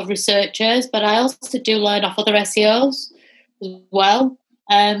from a lot of researchers, but I also do learn off other SEOs as well.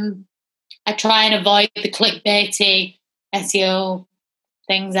 I try and avoid the clickbaity SEO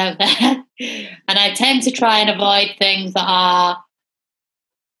things out there. And I tend to try and avoid things that are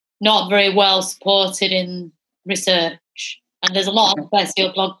not very well supported in research. And there's a lot of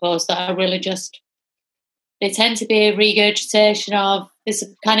SEO blog posts that are really they tend to be a regurgitation of this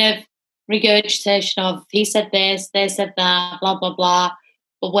kind of regurgitation of he said this, they said that, blah, blah, blah.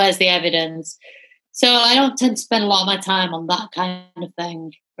 But where's the evidence? So I don't tend to spend a lot of my time on that kind of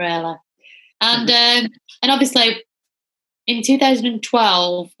thing, really. And obviously in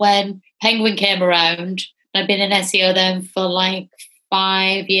 2012, when Penguin came around, I've been in SEO then for like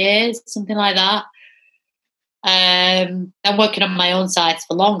 5 years, something like that. I'm working on my own sites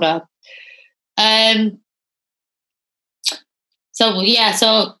for longer. So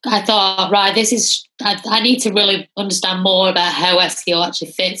I thought, right, I need to really understand more about how SEO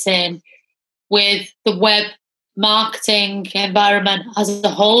actually fits in with the web marketing environment as a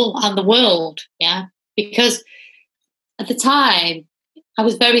whole and the world, because at the time I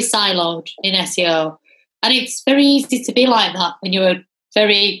was very siloed in SEO, and it's very easy to be like that when you're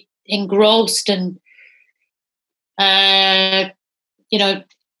very engrossed and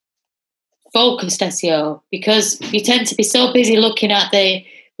focused SEO, because you tend to be so busy looking at the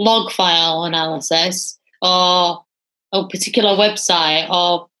log file analysis or a particular website,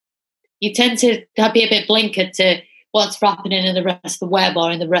 or you tend to be a bit blinkered to what's happening in the rest of the web or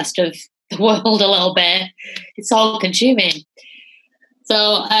in the rest of the world a little bit. It's all consuming. So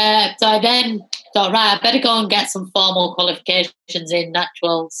I then thought, right, I better go and get some formal qualifications in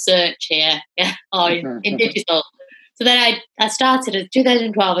natural search here, or in digital. So then I started in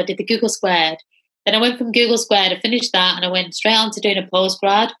 2012, I did the Google Squared. Then I went from Google Squared, I finished that, and I went straight on to doing a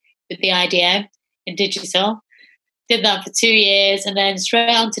postgrad with the IDM in digital. Did that for 2 years, and then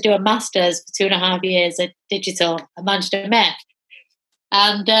straight on to do a master's for 2.5 years at digital at Manchester Met.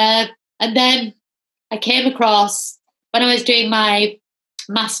 And then I came across when I was doing my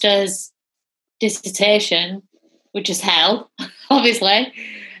master's dissertation, which is hell, obviously.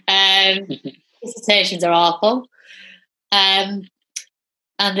 Dissertations are awful. And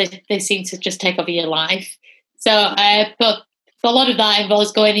they seem to just take over your life. So, but a lot of that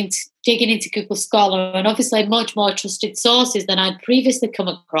involves digging into Google Scholar, and obviously much more trusted sources than I'd previously come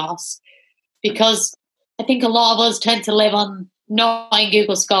across, because I think a lot of us tend to live on not in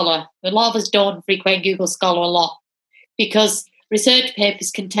Google Scholar. A lot of us don't frequent Google Scholar a lot because research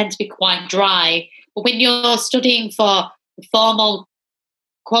papers can tend to be quite dry. But when you're studying for formal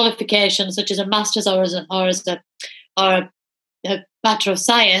qualifications, such as a master's or a Bachelor of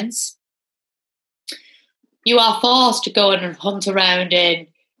Science, you are forced to go and hunt around in,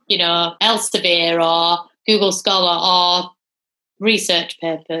 Elsevier or Google Scholar or research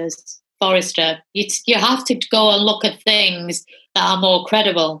papers, Forrester. You have to go and look at things that are more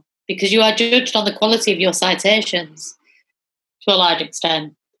credible because you are judged on the quality of your citations to a large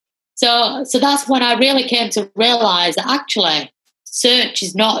extent. So that's when I really came to realise that actually search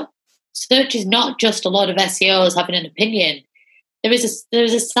is not just a lot of SEOs having an opinion. There is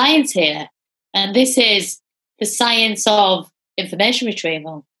a science here, and this is the science of information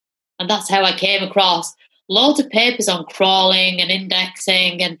retrieval. And that's how I came across loads of papers on crawling and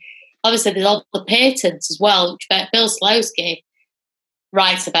indexing, and obviously there's all the patents as well, which Bill Slawski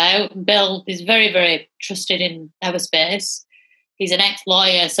writes about. And Bill is very, very trusted in our space. He's an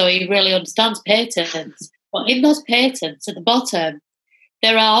ex-lawyer, so he really understands patents. But in those patents at the bottom,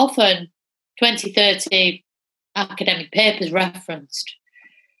 there are often 20, 30 academic papers referenced.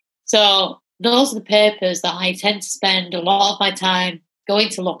 So those are the papers that I tend to spend a lot of my time going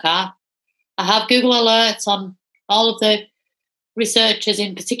to look at. I have Google alerts on all of the researchers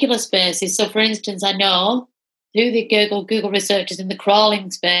in particular spaces. So, for instance, I know who the Google researchers in the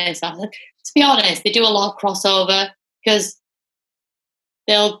crawling space are. To be honest, they do a lot of crossover because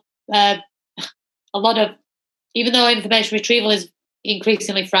they'll even though information retrieval is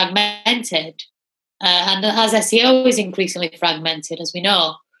increasingly fragmented, and as SEO is increasingly fragmented, as we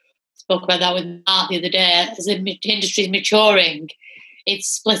know, spoke about that with Mark the other day. As the industry is maturing, it's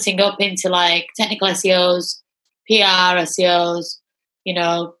splitting up into like technical SEOs, PR SEOs,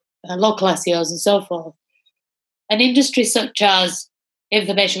 local SEOs, and so forth. An industry such as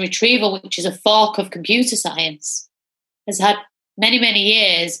information retrieval, which is a fork of computer science, has had many, many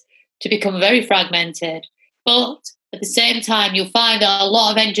years to become very fragmented. But at the same time, you'll find that a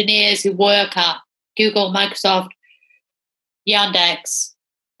lot of engineers who work at Google, Microsoft, Yandex,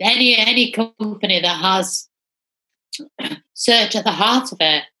 any company that has search at the heart of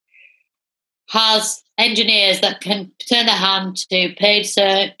it, has engineers that can turn their hand to page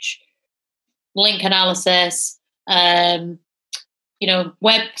search, link analysis, web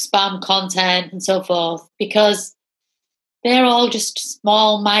spam content, and so forth, because they're all just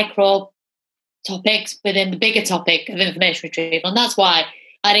small micro topics within the bigger topic of information retrieval. And that's why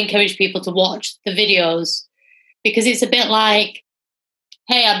I'd encourage people to watch the videos, because it's a bit like,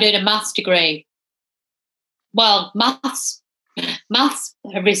 hey, I'm doing a maths degree. Well, maths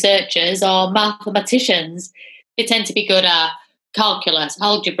researchers or mathematicians, they tend to be good at calculus,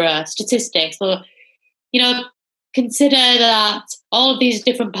 algebra, statistics. But, consider that all of these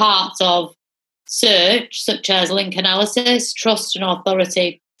different parts of search, such as link analysis, trust and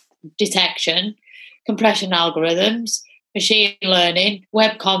authority detection, compression algorithms, machine learning,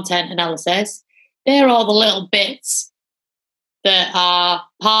 web content analysis, they're all the little bits that are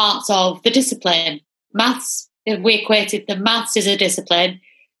parts of the discipline. Maths, if we equated the maths as a discipline,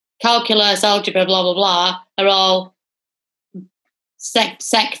 calculus, algebra, blah, blah, blah, are all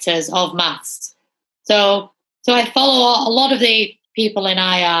sectors of maths. So I follow a lot of the people in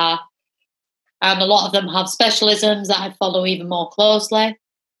IR, and a lot of them have specialisms that I follow even more closely.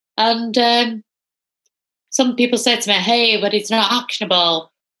 And some people say to me, hey, but it's not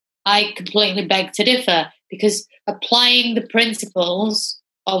actionable. I completely beg to differ, because applying the principles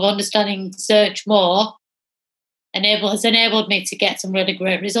of understanding search more has enabled me to get some really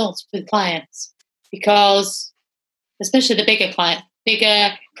great results with clients, because especially the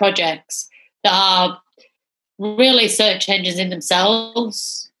bigger projects that are really search engines in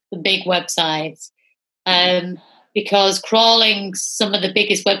themselves, the big websites, because crawling some of the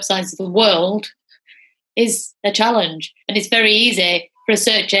biggest websites of the world is a challenge, and it's very easy for a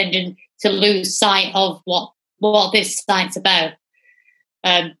search engine to lose sight of what this site's about,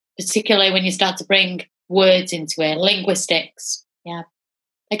 particularly when you start to bring words into it, linguistics. Yeah.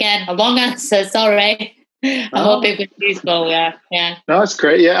 Again, a long answer, sorry. I hope it was useful, yeah. No, that's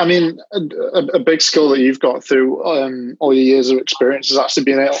great. Yeah, I mean, a big skill that you've got through all your years of experience is actually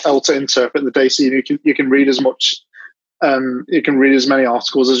being able to interpret the data. You can read as much You can read as many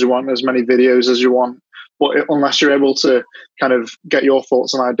articles as you want, as many videos as you want, but unless you're able to kind of get your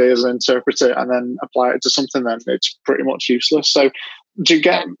thoughts and ideas and interpret it and then apply it to something, then it's pretty much useless. So do you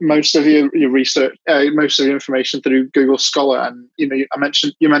get most of your research, most of your information through Google Scholar? And you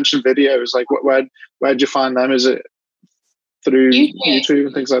mentioned videos. Like where do you find them? Is it through YouTube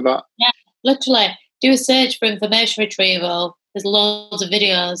and things like that? Yeah, literally do a search for information retrieval. There's loads of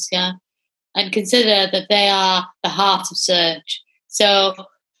videos, yeah, and consider that they are the heart of search. So,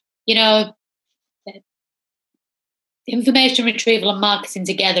 information retrieval and marketing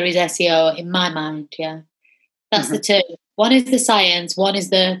together is SEO in my mind, yeah. That's the two. One is the science, one is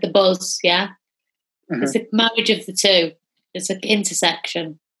the buzz, yeah. It's a marriage of the two. It's an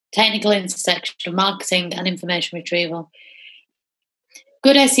intersection, technical intersection of marketing and information retrieval.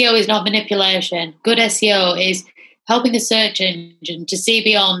 Good SEO is not manipulation. Good SEO is helping a search engine to see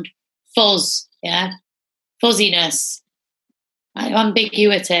beyond fuzz, yeah, fuzziness,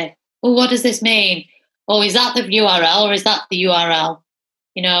 ambiguity. Well, what does this mean? Oh, is that the URL or is that the URL?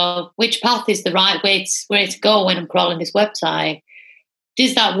 Which path is the right way to go when I'm crawling this website?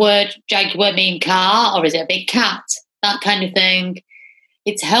 Does that jaguar mean car or is it a big cat? That kind of thing.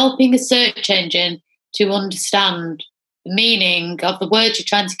 It's helping a search engine to understand the meaning of the words you're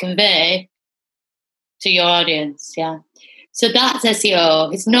trying to convey to your audience, yeah. So that's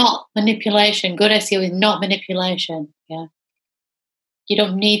SEO. It's not manipulation. Good SEO is not manipulation, yeah. You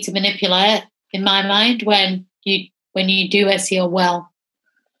don't need to manipulate, in my mind, when you do SEO well,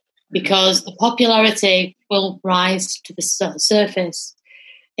 because the popularity will rise to the surface.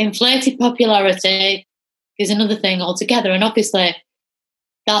 Inflated popularity is another thing altogether, and obviously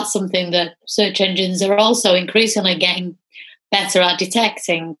that's something that search engines are also increasingly getting better at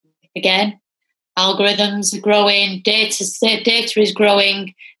detecting. Again, algorithms are growing, data is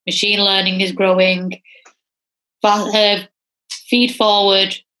growing, machine learning is growing, feed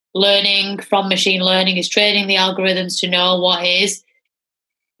forward learning from machine learning is training the algorithms to know what is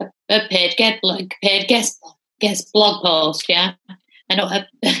a paid guest blog post, yeah, and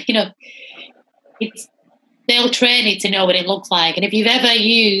they'll train it to know what it looks like. And if you've ever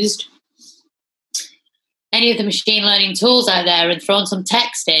used any of the machine learning tools out there and thrown some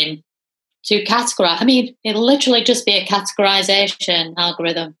text in to categorize, it'll literally just be a categorization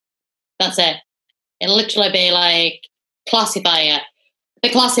algorithm. That's it. It'll literally be like classifier. The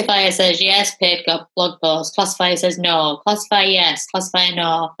classifier says yes, paid blog post. Classifier says no. Classifier yes. Classifier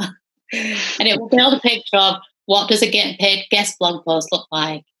no. And it will build a picture of what does a paid guest blog post look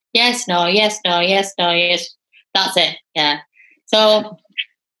like. Yes, no, yes, no, yes, no, yes. That's it, yeah. So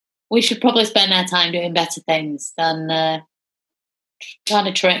we should probably spend our time doing better things than trying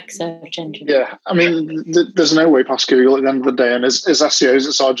to trick search engines. Yeah, there's no way past Google at the end of the day, and as SEOs,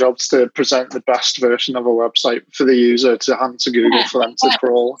 it's our job to present the best version of a website for the user to hand to Google for them to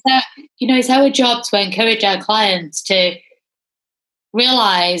crawl. So, it's our job to encourage our clients to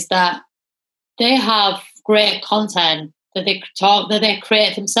realise that they have great content that they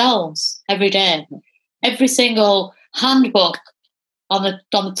create themselves every day. Every single handbook on the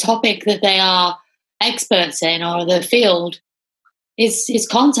topic that they are experts in or the field is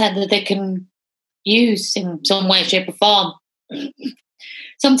content that they can use in some way, shape, or form.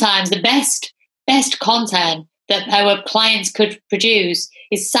 Sometimes the best content that our clients could produce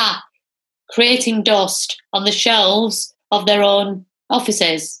is sat creating dust on the shelves of their own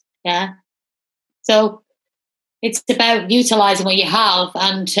offices. Yeah. So it's about utilising what you have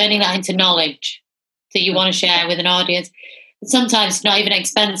and turning that into knowledge that you want to share with an audience. Sometimes it's not even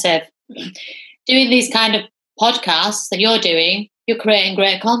expensive. Doing these kind of podcasts that you're doing, you're creating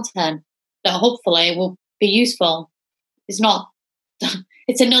great content that hopefully will be useful. It's not.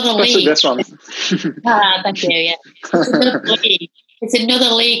 It's another league. This one. Thank you. Yeah, it's another league. It's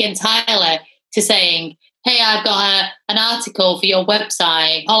another league entirely to saying, "Hey, I've got an article for your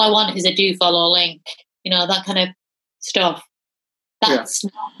website. All I want is a do follow link." That kind of stuff. That's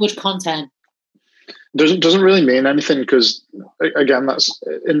not good content. Doesn't really mean anything because again, that's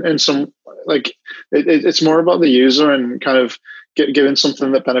in some it's more about the user and kind of giving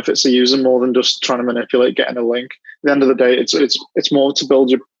something that benefits the user more than just trying to manipulate getting a link. At the end of the day, it's more to build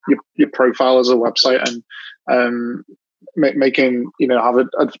your profile as a website and making have a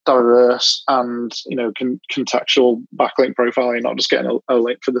diverse and contextual backlink profile. You're not just getting a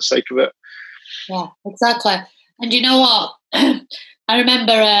link for the sake of it. Yeah, exactly. And you know what? I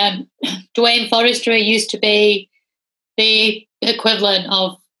remember Dwayne Forrester used to be the equivalent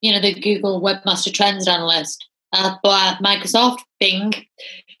of the Google Webmaster Trends Analyst at Microsoft Bing.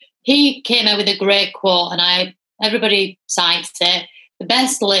 He came out with a great quote, and everybody cites it. The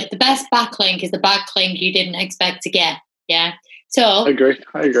best backlink is the backlink you didn't expect to get. Yeah. So I agree.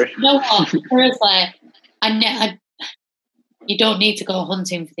 You know what? Seriously, you don't need to go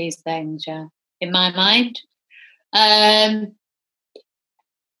hunting for these things. Yeah, in my mind,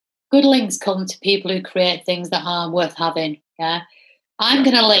 good links come to people who create things that are worth having. Yeah, I'm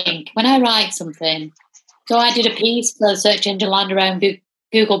going to link when I write something. So I did a piece for Search Engine Land around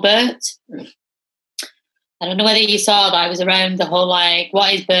Google BERT. I don't know whether you saw that. I was around the whole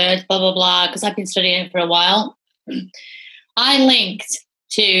what is BERT, blah blah blah, because I've been studying it for a while. I linked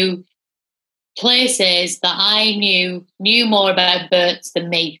to places that I knew more about BERTs than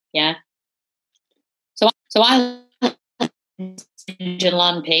me. Yeah. So I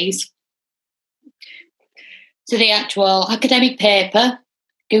land piece to the actual academic paper,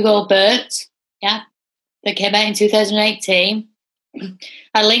 Google BERT, yeah, that came out in 2018.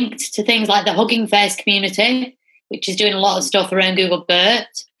 I linked to things like the Hugging Face community, which is doing a lot of stuff around Google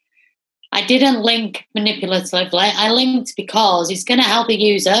BERT. I didn't link manipulatively. I linked because it's going to help the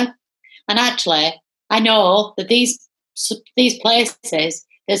user. And actually, I know that these places,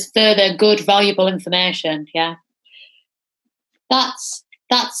 there's further good, valuable information. Yeah, that's.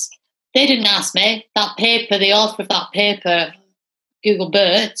 They didn't ask me. That paper, the author of that paper, Google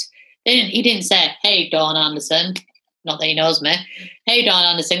BERT, he didn't say, "Hey, Dawn Anderson," not that he knows me. "Hey, Dawn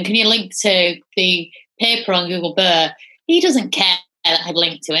Anderson, can you link to the paper on Google BERT?" He doesn't care that I'd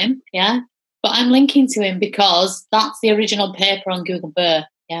link to him. Yeah, but I'm linking to him because that's the original paper on Google BERT.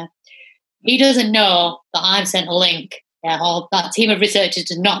 Yeah. He doesn't know that I've sent a link, or that team of researchers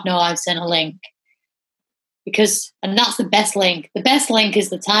does not know I've sent a link. And that's the best link. The best link is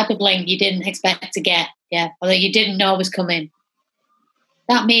the type of link you didn't expect to get, or that you didn't know was coming.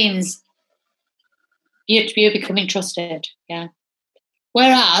 That means you're becoming trusted,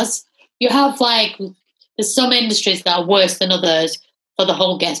 Whereas you have there's some industries that are worse than others for the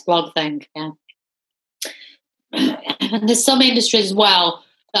whole guest blog thing, And there's some industries as well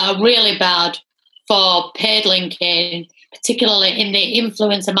that are really bad for paid linking, particularly in the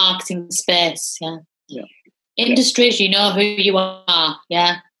influencer marketing space. Industries, you know who you are. I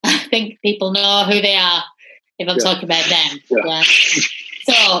think people know who they are if I'm talking about them.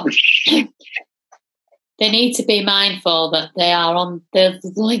 So they need to be mindful that they are on the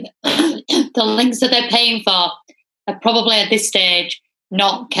links that they're paying for are probably at this stage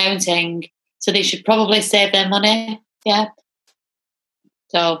not counting. So they should probably save their money.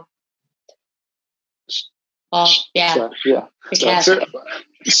 So,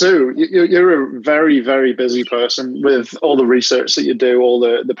 So you're a very, very busy person with all the research that you do, all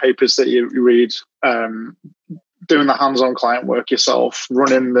the papers that you read, doing the hands-on client work yourself,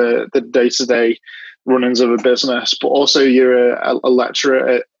 running the day-to-day runnings of a business, but also you're a lecturer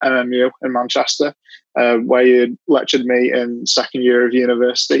at MMU in Manchester, where you lectured me in second year of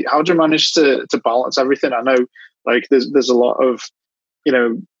university. How do you manage to balance everything? I know there's a lot of,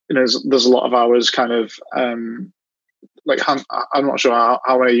 there's a lot of hours kind of, I'm not sure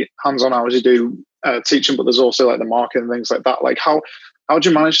how many hands-on hours you do teaching, but there's also the marketing and things like that. How do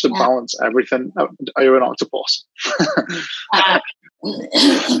you manage to balance everything? Are you an octopus?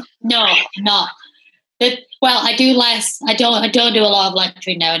 No, I'm not. Well, I do less. I don't do a lot of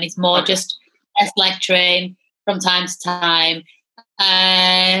lecturing now, and it's more just less lecturing from time to time.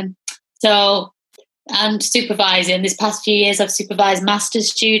 And supervising. This past few years, I've supervised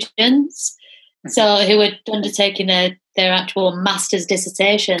master's students, so who are undertaking their actual master's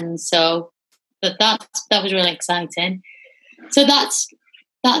dissertations. So that was really exciting. So that's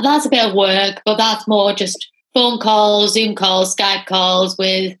a bit of work, but that's more just phone calls, Zoom calls, Skype calls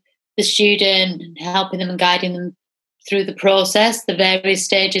with the student, and helping them and guiding them through the process, the various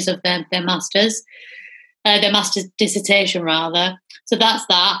stages of their master's dissertation rather. So that's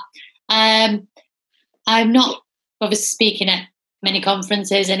that. I'm not obviously speaking at many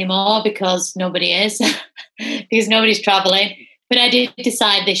conferences anymore because nobody is, because nobody's traveling. But I did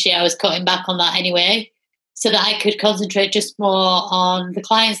decide this year I was cutting back on that anyway, so that I could concentrate just more on the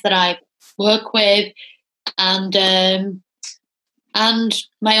clients that I work with and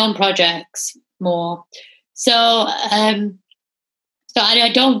my own projects more. So I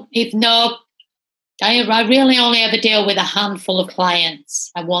don't even know. I really only ever deal with a handful of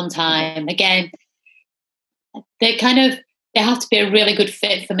clients at one time. Again, they have to be a really good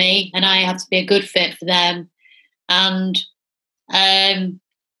fit for me, and I have to be a good fit for them. And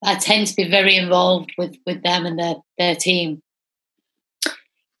I tend to be very involved with them and their team.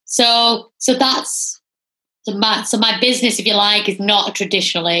 So my business, if you like, is not a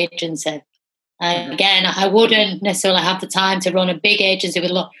traditional agency. Again, I wouldn't necessarily have the time to run a big agency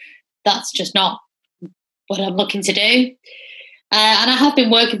that's just not what I'm looking to do. And I have been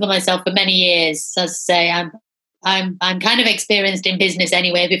working for myself for many years. As I say, I'm kind of experienced in business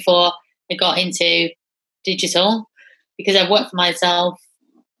anyway before I got into digital, because I've worked for myself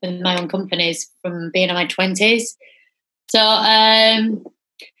in my own companies from being in my 20s. So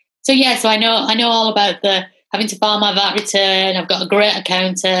so I know all about the having to file my VAT return. I've got a great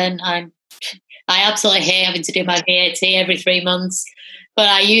accountant. I absolutely hate having to do my VAT every 3 months, but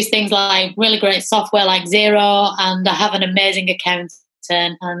I use things like really great software like Xero, and I have an amazing accountant.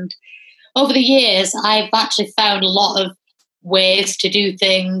 And over the years, I've actually found a lot of ways to do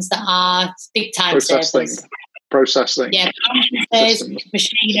things that are big time savers. Processing. Yeah, processes,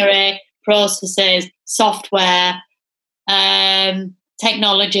 machinery, processes, software,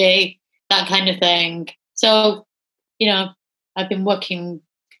 technology, that kind of thing. So, I've been working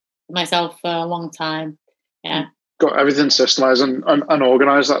for myself for a long time. Yeah. Got everything systemized and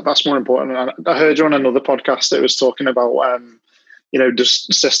organized. That's more important. And I heard you on another podcast that was talking about,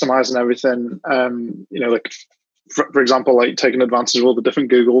 just systemizing everything. Like for example, like taking advantage of all the different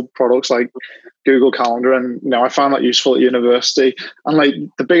Google products like Google Calendar. And, I found that useful at university. And like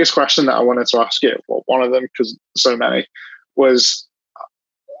the biggest question that I wanted to ask you, well, one of them, because so many, was,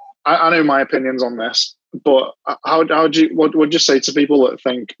 I know my opinions on this, but what would you say to people that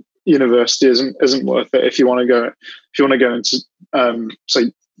think university isn't worth it if you want to go into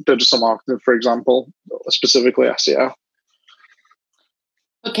say digital marketing, for example, specifically SEO?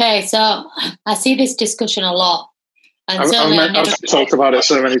 Okay, so I see this discussion a lot, and I've talked about it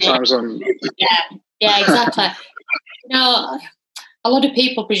so many times. Yeah, exactly. A lot of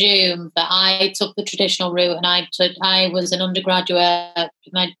people presume that I took the traditional route, and I was an undergraduate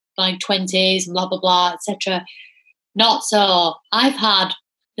in my 20s, blah blah blah, etc. Not so. I've had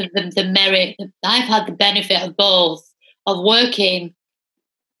the merit. I've had the benefit of both, of working,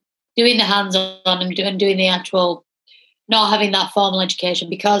 doing the hands-on, and doing the actual, not having that formal education,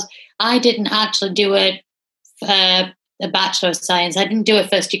 because I didn't actually do a Bachelor of Science. I didn't do a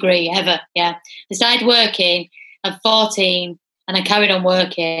first degree ever. Yeah, I started working at 14, and I carried on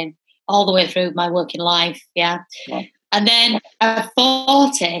working all the way through my working life. Yeah. Wow. And then at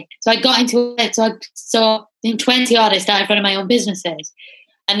 40, so I got into it. So in 20 odd, I started running my own businesses.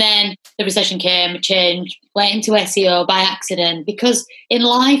 And then the recession came, changed, went into SEO by accident, because in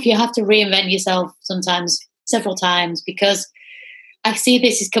life you have to reinvent yourself sometimes, several times, because I see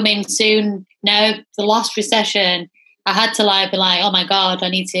this is coming soon. Now, the last recession, I had to be like, oh my God, I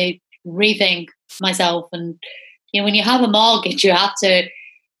need to rethink myself. And, when you have a mortgage, you have to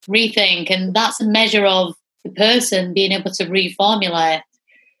rethink. And that's a measure of the person being able to reformulate.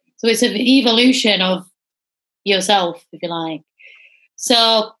 So it's an evolution of yourself, if you like.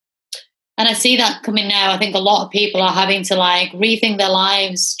 So, and I see that coming now. I think a lot of people are having to rethink their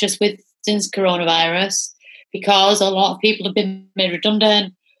lives just since coronavirus, because a lot of people have been made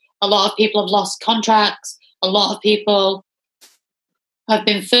redundant. A lot of people have lost contracts. A lot of people have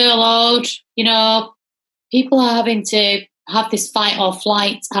been furloughed. People are having to have this fight or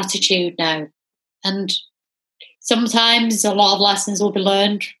flight attitude now. And sometimes a lot of lessons will be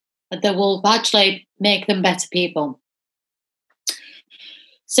learned that will actually make them better people.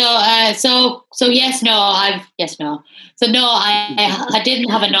 So yes, no. So no, I didn't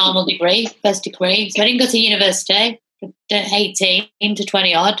have a normal degree, first degree. So I didn't go to university at 18 to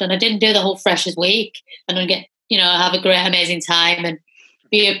 20 odd, and I didn't do the whole freshers week and then get, have a great, amazing time and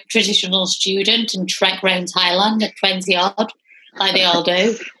be a traditional student and trek around Thailand at 20 odd, like they all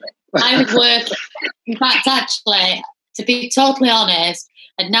do. I was working. In fact, actually, to be totally honest,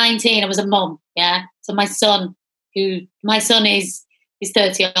 at 19, I was a mum. Yeah. So my son is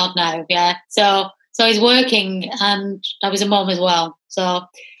 30 odd now. Yeah. So he's working, and I was a mum as well. So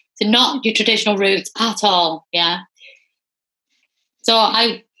not your traditional roots at all. Yeah. So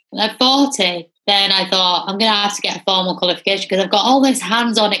at 40, then I thought I'm going to have to get a formal qualification, because I've got all this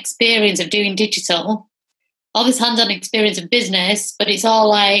hands-on experience of doing digital, all this hands-on experience of business, but it's all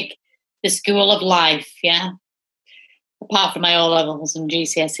like the school of life, yeah? Apart from my O-levels and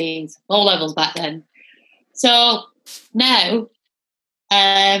GCSEs, O-levels back then. So now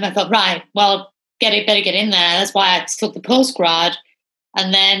I thought, right, well, better get in there. That's why I took the postgrad,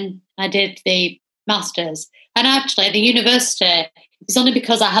 and then I did the masters. And actually, the university, it's only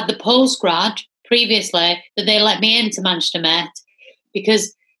because I had the postgrad previously that they let me into Manchester Met,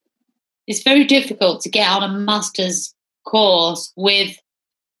 because it's very difficult to get on a master's course with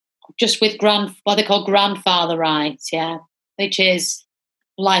what they call grandfather rights, yeah, which is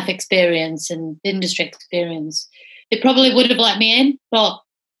life experience and industry experience. They probably would have let me in, but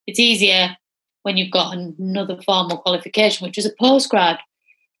it's easier when you've got another formal qualification, which is a postgrad.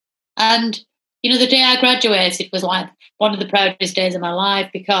 And the day I graduated was like one of the proudest days of my life,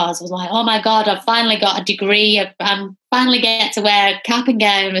 because I was like, oh my God, I've finally got a degree. I'm finally get to wear a cap and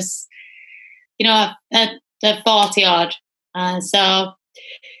gown as, at 40 odd.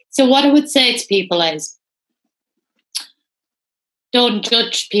 So what I would say to people is, don't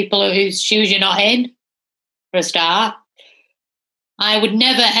judge people whose shoes you're not in, for a start. I would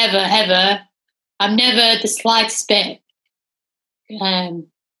never, ever, ever, I'm never the slightest bit,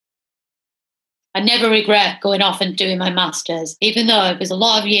 I never regret going off and doing my master's, even though it was a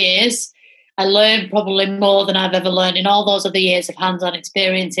lot of years. I learned probably more than I've ever learned in all those other years of hands-on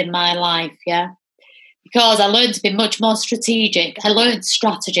experience in my life, yeah? Because I learned to be much more strategic. I learned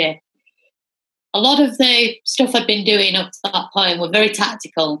strategy. A lot of the stuff I'd been doing up to that point were very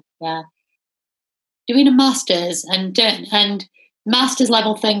tactical, yeah? Doing a master's and master's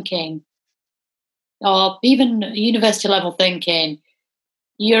level thinking, or even university level thinking,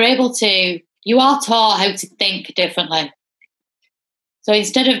 you are taught how to think differently. So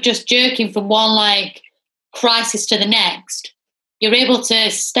instead of just jerking from one like crisis to the next, you're able to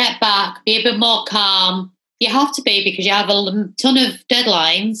step back, be a bit more calm. You have to be, because you have a ton of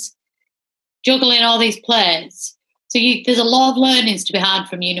deadlines, juggling all these plates. So there's a lot of learnings to be had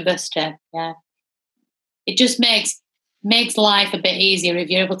from university. Yeah, it just makes life a bit easier if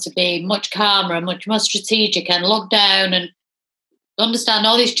you're able to be much calmer and much more strategic and look down and understand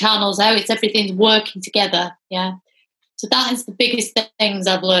all these channels, how everything's working together. Yeah. So that is the biggest things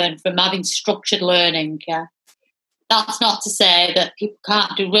I've learned from having structured learning. Yeah. That's not to say that people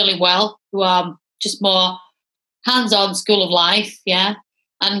can't do really well who are just more hands-on school of life. Yeah.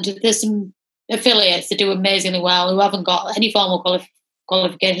 And there's some affiliates that do amazingly well who haven't got any formal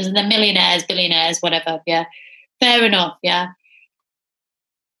qualifications, and they're millionaires, billionaires, whatever. Yeah. Fair enough. Yeah.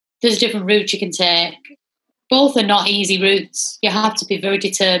 There's different routes you can take. Both are not easy routes. You have to be very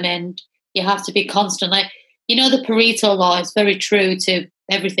determined. You have to be constantly. The Pareto law is very true to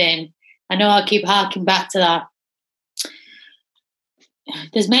everything. I know I keep harking back to that.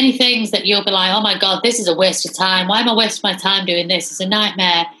 There's many things that you'll be like, oh my God, this is a waste of time. Why am I wasting my time doing this? It's a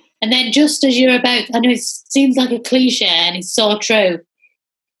nightmare. And then just as you're about, I know it seems like a cliche and it's so true,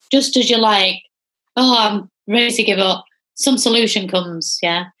 just as you're like, oh, I'm ready to give up, some solution comes,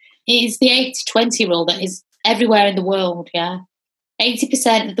 yeah? It's the 80-20 rule that is everywhere in the world, yeah?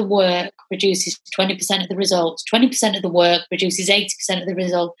 80% of the work produces 20% of the results. 20% of the work produces 80% of the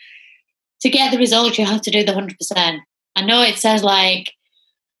result. To get the result, you have to do the 100%. I know it sounds like,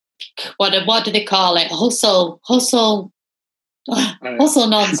 what do they call it? Hustle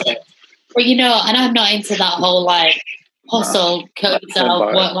nonsense. But and I'm not into that whole like hustle, kill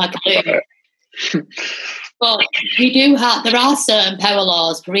yourself, work like a loon. But there are certain power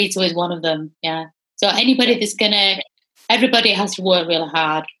laws. Pareto is one of them. Yeah. So everybody has to work really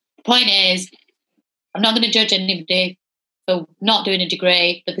hard. The point is, I'm not going to judge anybody for not doing a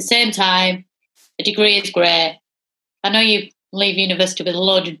degree, but at the same time, a degree is great. I know you leave university with a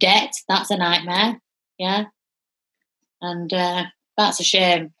load of debt. That's a nightmare. Yeah. And that's a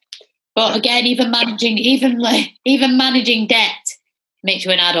shame. But again, even managing debt makes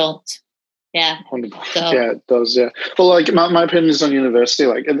you an adult. Yeah. So. Yeah, it does. Yeah. Well, like my opinions on university,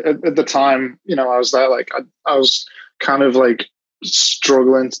 like at the time, I was there, like I was kind of like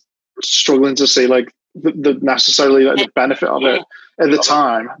struggling to see like the necessarily like the benefit of it at the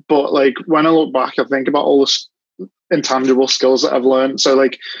time. But like when I look back, I think about all the intangible skills that I've learned. So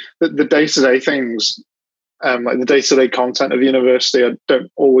like the day-to-day things, like the day-to-day content of university, I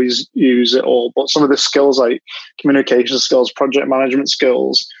don't always use it all, but some of the skills like communication skills, project management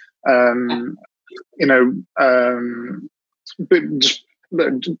skills, just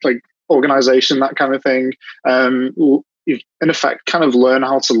like organization, that kind of thing. You in effect kind of learn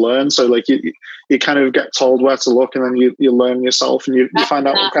how to learn. So like you kind of get told where to look, and then you learn yourself, and you find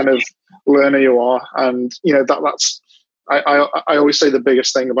out what kind of learner you are. And that's I always say the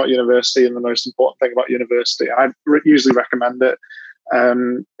biggest thing about university and the most important thing about university, and I usually recommend it,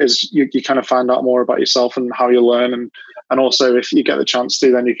 is you kind of find out more about yourself and how you learn, and also if you get the chance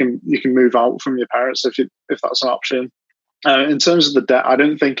to, then you can move out from your parents if that's an option. In terms of the debt, I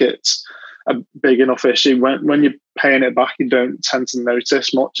don't think it's a big enough issue. When you're paying it back, you don't tend to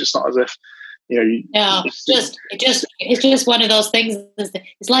notice much. It's not as if it's just one of those things.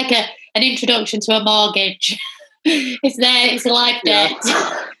 It's like an introduction to a mortgage. It's there. It's a life debt.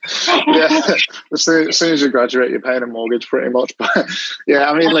 Yeah. As soon as you graduate, you're paying a mortgage pretty much. But yeah,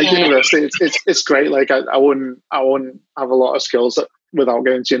 I mean, like university, it's great. Like I wouldn't have a lot of skills without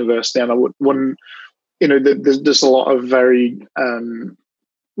going to university, and I wouldn't. There's a lot of very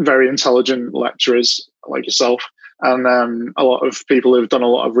very intelligent lecturers like yourself and a lot of people who've done a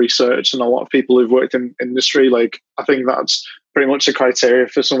lot of research and a lot of people who've worked in industry. Like, I think that's pretty much the criteria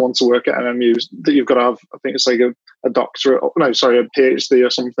for someone to work at MMU, that you've got to have, I think it's like a doctorate, no, sorry, a PhD or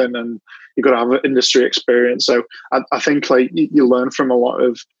something, and you've got to have industry experience. So I think like you learn from a lot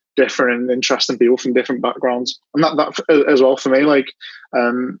of different and interesting people from different backgrounds, and that as well for me, like,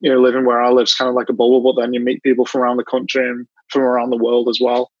 living where I live is kind of like a bubble, but then you meet people from around the country and from around the world as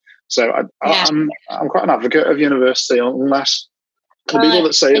well. So I'm quite an advocate of university, unless the people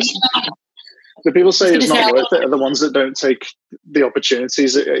that say it's not worth it are the ones that don't take the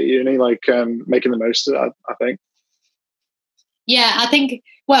opportunities at uni, like making the most of that, I think. Yeah, I think,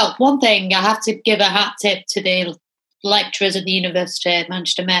 well, one thing, I have to give a hat tip to the lecturers at the University of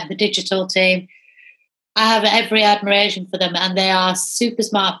Manchester Met, the digital team. I have every admiration for them, and they are super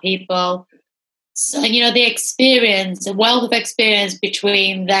smart people. So, the experience, a wealth of experience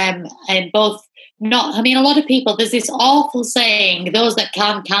between them, and both, a lot of people, there's this awful saying, those that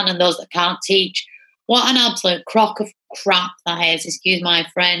can, and those that can't teach. What an absolute crock of crap that is, excuse my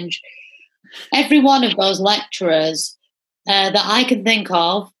French. Every one of those lecturers that I can think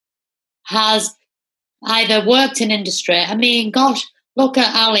of has either worked in industry. I mean, gosh, look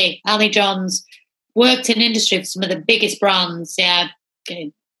at Ali Johns, worked in industry for some of the biggest brands,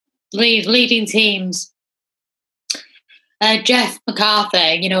 leading teams. Jeff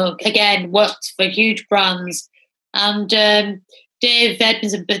McCarthy, again, worked for huge brands. And Dave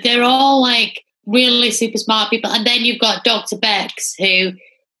Edmondson, but they're all like really super smart people. And then you've got Dr. Bex, who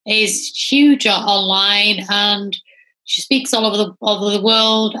is huge online, and she speaks all over the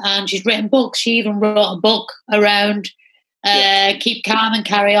world, and she's written books. She even wrote a book around Keep Calm and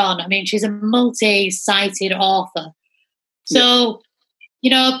Carry On. I mean, she's a multi-sited author. So,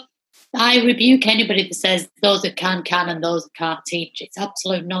 I rebuke anybody that says those that can, and those that can't teach. It's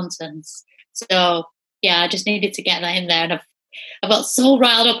absolute nonsense. So, I just needed to get that in there. And I've got so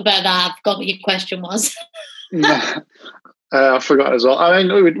riled up about that, I forgot what your question was. I forgot as well. I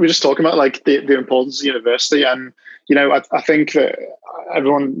mean, we're just talking about like the importance of university, and I think that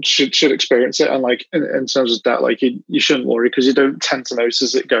everyone should experience it. And like in terms of that, like you shouldn't worry, because you don't tend to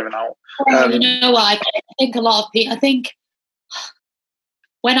notice it going out. Well, you know what? I think a lot of people. I think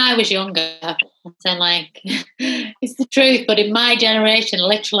when I was younger, and like it's the truth, but in my generation,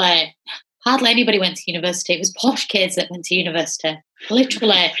 literally, hardly anybody went to university. It was posh kids that went to university.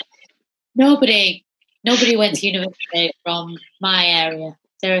 Literally, nobody went to university from my area.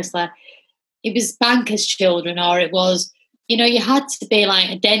 Seriously. It was bankers' children, or it was, you had to be like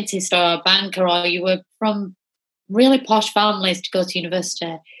a dentist or a banker, or you were from really posh families to go to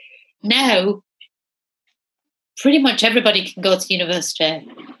university. Now, pretty much everybody can go to university.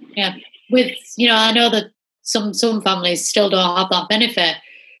 Yeah. With, I know that some families still don't have that benefit,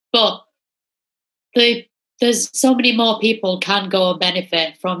 but there's so many more people can go and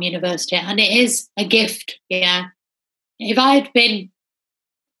benefit from university, and it is a gift. Yeah. If I'd been,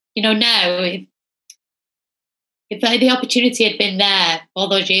 now, if the opportunity had been there all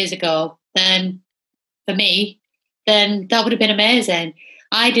those years ago, then for me, then that would have been amazing.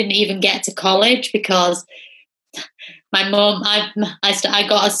 I didn't even get to college because my mum, I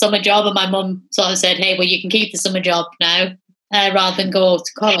got a summer job, and my mum sort of said, "Hey, well, you can keep the summer job now rather than go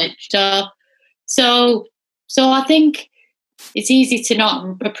to college." So I think it's easy to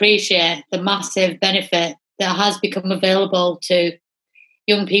not appreciate the massive benefit that has become available to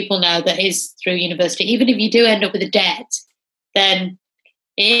young people now, that is through university. Even if you do end up with a debt, then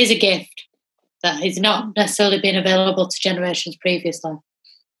it is a gift that has not necessarily been available to generations previously.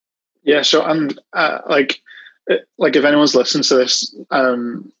 Yeah, sure. And like if anyone's listening to this,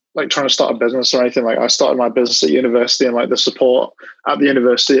 like trying to start a business or anything, like I started my business at university, and like the support at the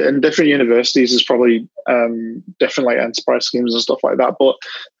university and different universities is probably different, like enterprise schemes and stuff like that. But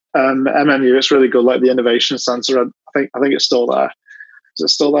MMU, it's really good. Like the Innovation Centre, I think it's still there. Is it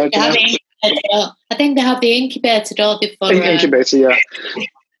still there? I think they have the incubator, don't they? For incubator, yeah.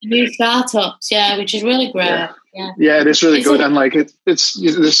 New startups, yeah, which is really great. Yeah, it is really good, and like it's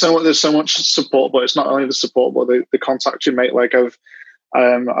there's so much support, but it's not only the support, but the contacts you make. Like I've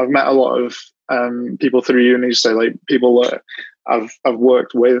met a lot of people through uni, so like people that I've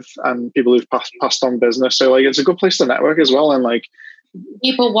worked with, and people who've passed on business. So like it's a good place to network as well, and like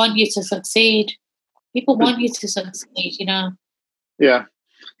people want you to succeed. People want you to succeed, Yeah,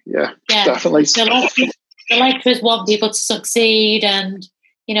 definitely. The lecturers want people to succeed, and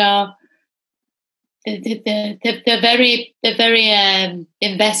they're very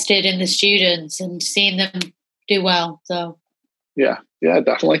invested in the students and seeing them do well. So yeah, Yeah,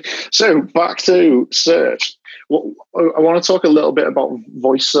 definitely. So back to search. Well, I want to talk a little bit about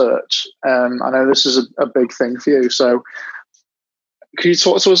voice search. I know this is a big thing for you. So can you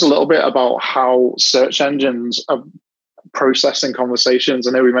talk to us a little bit about how search engines are processing conversations?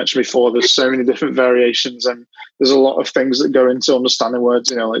 I know we mentioned before there's so many different variations, and there's a lot of things that go into understanding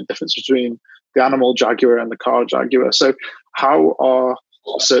words, like the difference between the animal jaguar and the car jaguar. So how are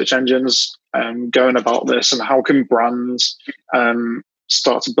search engines going about this, and how can brands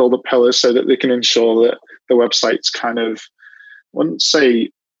start to build up pillars so that they can ensure that the website's kind of, I wouldn't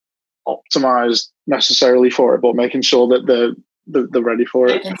say optimized necessarily for it, but making sure that they're ready for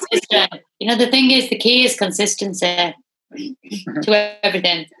it? Consistent. The thing is, the key is consistency to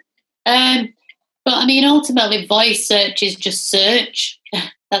everything. But I mean, ultimately, voice search is just search.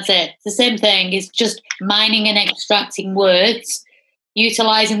 That's it. It's the same thing. It's just mining and extracting words,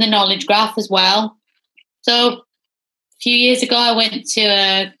 utilizing the knowledge graph as well. So a few years ago, I went to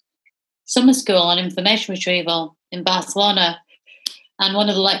a summer school on information retrieval in Barcelona, and one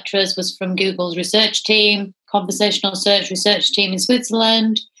of the lecturers was from Google's research team, conversational search research team in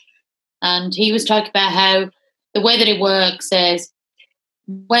Switzerland, and he was talking about how the way that it works is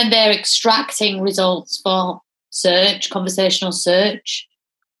when they're extracting results for search, conversational search,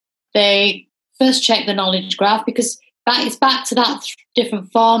 they first check the knowledge graph, because that is back to that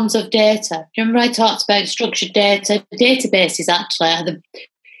different forms of data. Do you remember I talked about structured data? Databases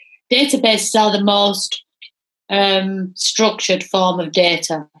are the most structured form of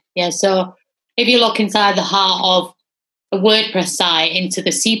data. Yeah, so if you look inside the heart of a WordPress site into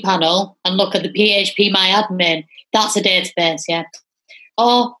the cPanel and look at the PHPMyAdmin, that's a database, yeah.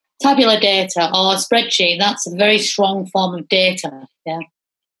 Or tabular data or a spreadsheet, that's a very strong form of data, yeah.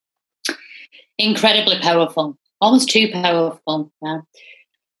 Incredibly powerful, almost too powerful, yeah.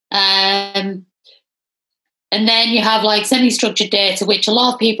 And then you have like semi-structured data, which a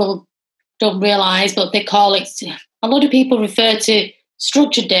lot of people don't realise, but they call it, a lot of people refer to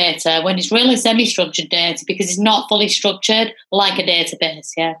structured data when it's really semi-structured data because it's not fully structured like a database,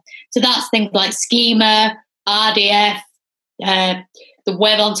 yeah. So that's things like schema, RDF, the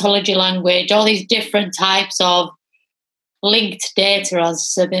web ontology language, all these different types of linked data,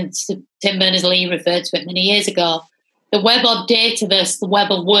 as Tim Berners-Lee referred to it many years ago. The web of data versus the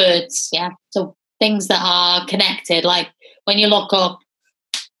web of words, yeah. So things that are connected, like when you look up,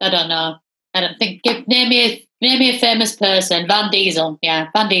 name me a famous person, Van Diesel, yeah,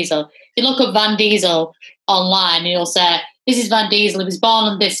 Van Diesel. If you look up Van Diesel online, you'll say, this is Van Diesel, he was born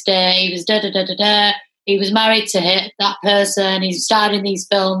on this day, he was da-da-da-da-da, he was married to that person, he starred in these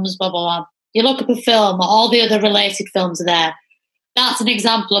films, blah, blah, blah. You look up a film, all the other related films are there. That's an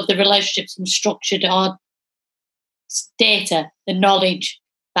example of the relationships from structured or data, the knowledge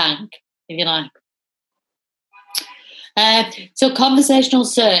bank, if you like. So conversational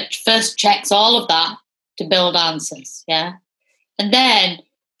search first checks all of that to build answers, yeah? And then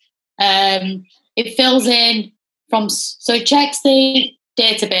it fills in so it checks the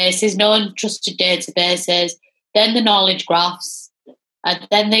databases, known trusted databases, then the knowledge graphs, and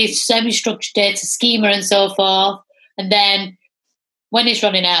then the semi-structured data schema and so forth. And then when it's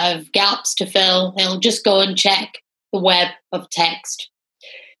running out of gaps to fill, it'll just go and check the web of text.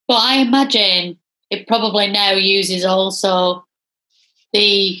 But I imagine it probably now uses also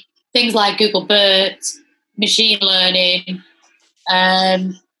the things like Google BERT, machine learning,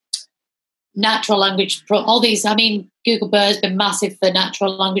 natural language, all these. I mean, Google BERT has been massive for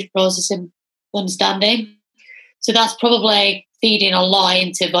natural language processing understanding. So that's probably feeding a lot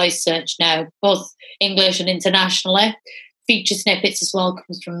into voice search now, both English and internationally. Feature snippets as well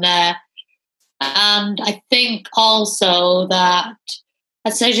comes from there. And I think also that,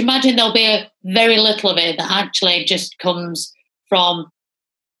 as you imagine, there'll be very little of it that actually just comes from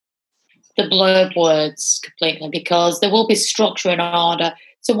the blurb words completely, because there will be structure and order.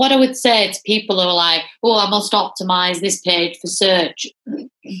 So what I would say to people who are like, oh, I must optimize this page for search.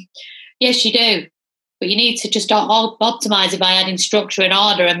 Yes, you do. But you need to just optimize it by adding structure and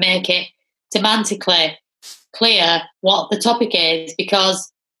order and make it semantically clear what the topic is,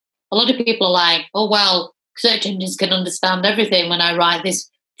 because a lot of people are like, oh, well, search engines can understand everything when I write this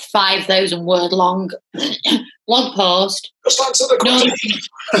 5,000 word long blog post. Just answer the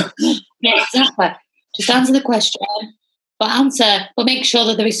question. Yeah, exactly. Just answer the question, but make sure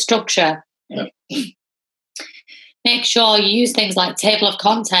that there is structure. Yeah. Make sure you use things like table of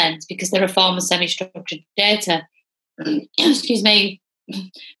contents because they're a form of semi-structured data. Excuse me.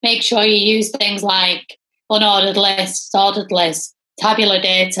 Make sure you use things like unordered lists, ordered lists, tabular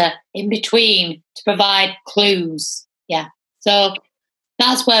data in between to provide clues. Yeah. So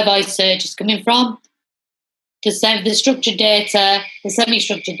that's where voice search is coming from. to send the structured data, the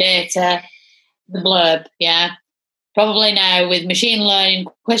semi-structured data, the blurb, yeah. Probably now with machine learning,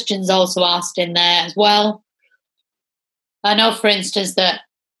 questions also asked in there as well. I know, for instance, that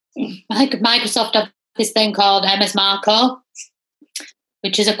Microsoft have this thing called MS Marco,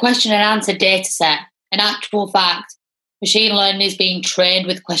 which is a question and answer data set. In actual fact, machine learning is being trained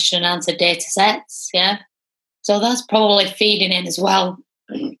with question and answer data sets, yeah. So that's probably feeding in as well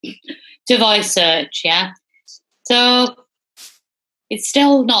to voice search, yeah. So it's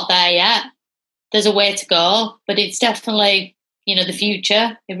still not there yet. There's a way to go, but it's definitely, the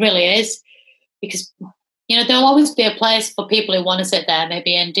future. It really is. Because, there'll always be a place for people who want to sit there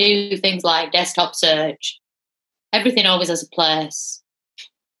maybe and do things like desktop search. Everything always has a place.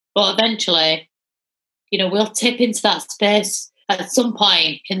 But eventually, we'll tip into that space at some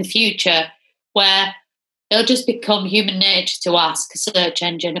point in the future where it'll just become human nature to ask a search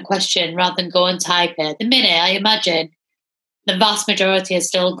engine a question rather than go and type it. The minute, I imagine, the vast majority are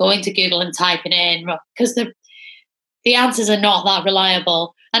still going to Google and typing in because the answers are not that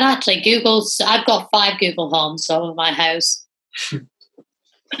reliable. And actually, I've got 5 Google Homes over my house.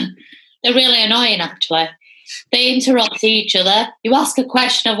 They're really annoying, actually. They interrupt each other. You ask a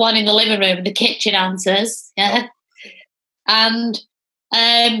question of one in the living room and the kitchen answers, yeah? And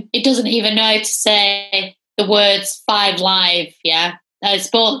it doesn't even know to say the words 5 Live, yeah? What's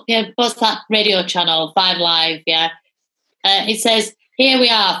that radio channel, 5 Live, yeah? It says, here we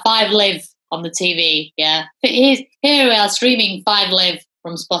are, 5 Live on the TV, yeah? Here we are streaming 5 Live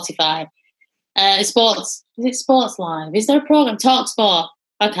from Spotify. Sports, is it Sports Live? Is there a program? Talk Sport?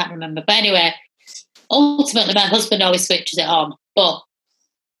 I can't remember. But anyway, ultimately my husband always switches it on. But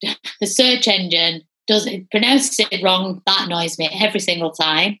the search engine pronounces it wrong. That annoys me every single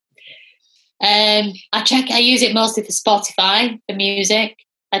time. I use it mostly for Spotify, for music.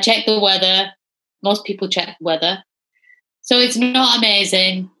 I check the weather. Most people check the weather. So it's not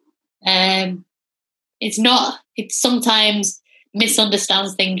amazing. It sometimes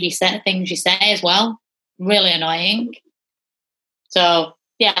misunderstands things you say as well. Really annoying. So,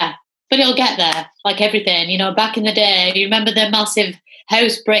 yeah, but it'll get there, like everything. Back in the day, you remember the massive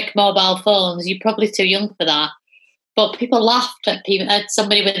house brick mobile phones? You're probably too young for that. But people laughed at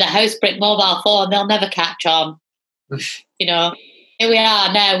somebody with a house brick mobile phone. They'll never catch on. Here we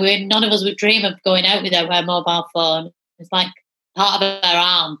are now. None of us would dream of going out with our mobile phone. It's like part of our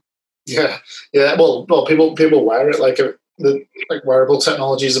arm. Yeah. Well, people wear it like wearable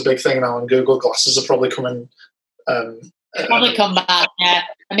technology is a big thing now, and Google Glasses are probably coming. Probably come back. Yeah.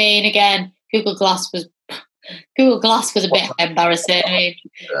 I mean, again, Google Glass was a bit embarrassing. I mean,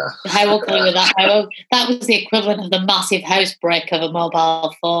 how ugly was that? That was the equivalent of the massive house brick of a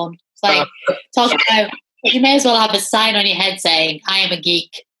mobile phone. It's like talk about. You may as well have a sign on your head saying, "I am a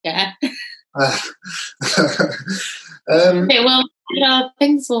geek." Yeah.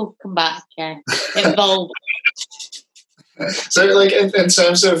 Things will come back. Yeah, evolve. So, like in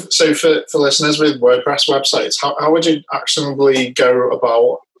terms of for listeners with WordPress websites, how would you actionably go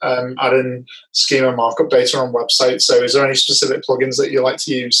about adding schema markup data on websites? So, is there any specific plugins that you like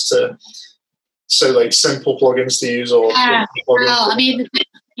to use simple plugins to use or? Well, I mean,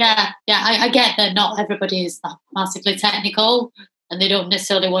 I get that not everybody is that massively technical, and they don't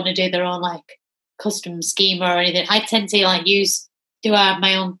necessarily want to do their own custom schema or anything. I tend to do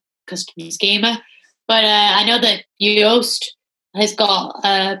my own custom schema. But I know that Yoast has got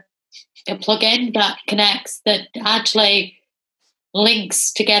a plugin that actually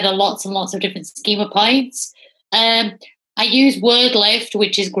links together lots and lots of different schema points. I use WordLift,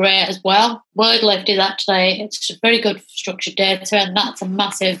 which is great as well. WordLift it's very good structured data, and has a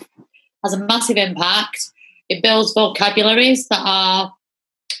massive impact. It builds vocabularies that are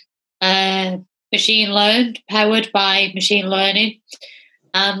machine learned, powered by machine learning,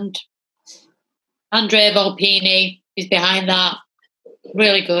 and Andrea Volpini is behind that.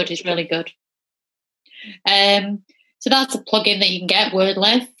 Really good. He's really good. So that's a plugin that you can get,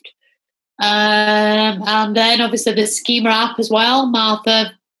 WordLift. And then obviously the Schema app as well.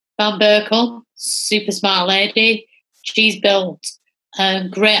 Martha Van Berkel, super smart lady. She's built a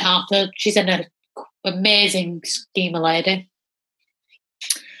great app. She's an amazing schema lady.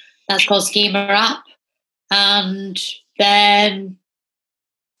 That's called Schema app. And then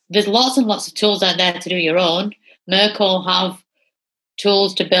there's lots and lots of tools out there to do your own. Merkle have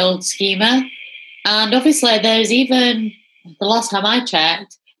tools to build schema. And obviously there's even, the last time I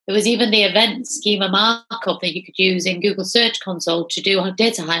checked, there was even the event schema markup that you could use in Google Search Console to do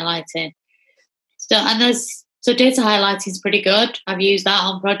data highlighting. So data highlighting is pretty good. I've used that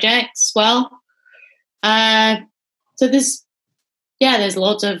on projects as well. So there's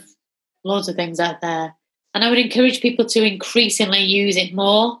loads of things out there. And I would encourage people to increasingly use it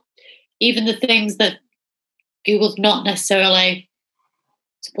more, even the things that Google's not necessarily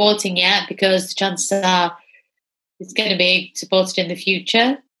supporting yet, because the chances are it's going to be supported in the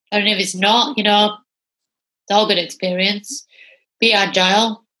future. And if it's not, it's all good experience. Be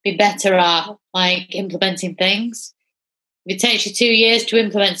agile, be better at implementing things. If it takes you 2 years to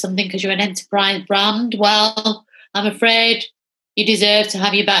implement something because you're an enterprise brand, well, I'm afraid you deserve to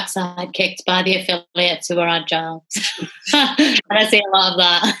have your backside kicked by the affiliates who are agile. And I see a lot of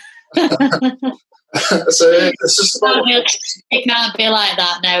that. So it's just about... It can't be like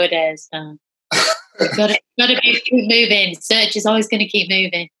that nowadays. No. Got to keep moving. Search is always going to keep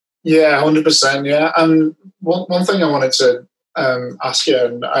moving. Yeah, 100%. Yeah, and one thing I wanted to ask you,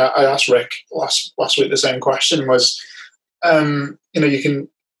 and I asked Rick last week the same question, was you can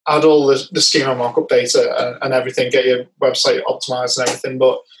add all the schema markup data and everything, get your website optimized and everything,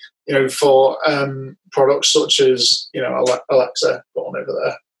 but for products such as Alexa, going over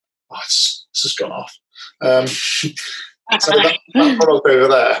there, it's just gone off. So that product over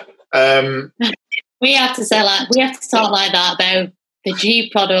there. We have to talk like that about the G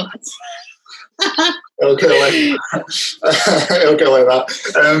product. It'll go like that.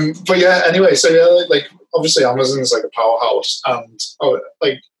 But yeah, anyway, so obviously Amazon's like a powerhouse, and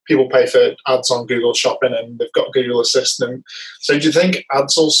people pay for ads on Google Shopping, and they've got Google Assistant. So do you think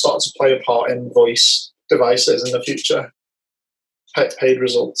ads will start to play a part in voice devices in the future? Paid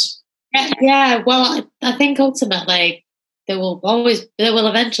results. Yeah. Well, I think ultimately there will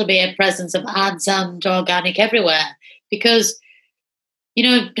eventually be a presence of ads and organic everywhere, because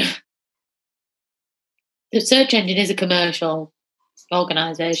the search engine is a commercial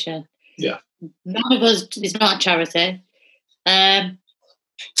organisation. Yeah. None of us is not a charity.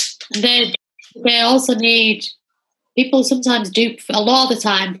 They also need, people sometimes do, a lot of the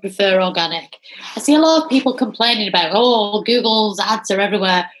time, prefer organic. I see a lot of people complaining about, Google's ads are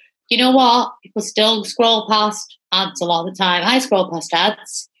everywhere. You know what? People still scroll past ads a lot of the time. I scroll past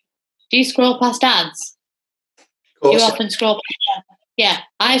ads. Do you scroll past ads? Do you often scroll past ads? Yeah,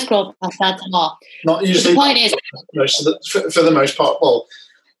 I scroll past ads a lot. Not usually. The point is, for the most part, well,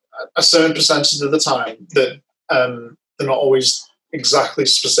 a certain percentage of the time that they're not always exactly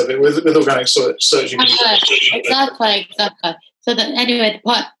specific with organic search. Exactly. So anyway, the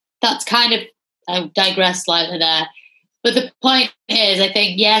point, that's kind of, I digress slightly there. But the point is, I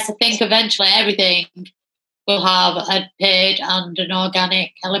think eventually everything will have a paid and an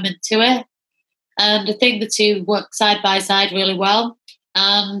organic element to it. And I think the two work side by side really well.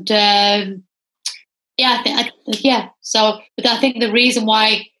 And but I think the reason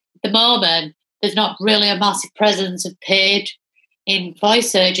why at the moment there's not really a massive presence of paid in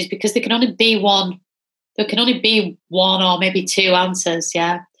voice search is because there can only be one or maybe two answers,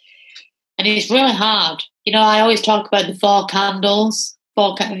 yeah. And it's really hard. I always talk about the four candles,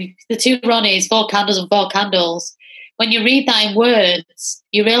 the two Ronnies, 4 candles and 4 candles. When you read that in words,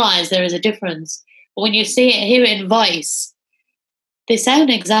 you realise there is a difference. But when you hear it in voice, they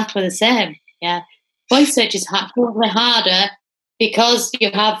sound exactly the same, yeah. Voice search is probably harder because you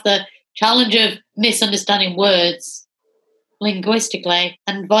have the challenge of misunderstanding words linguistically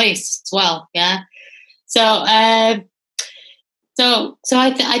and voice as well, yeah. So I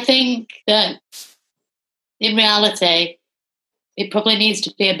think that in reality, it probably needs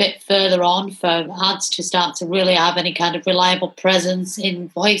to be a bit further on for ads to start to really have any kind of reliable presence in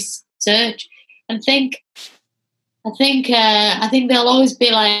voice search. I think there'll always be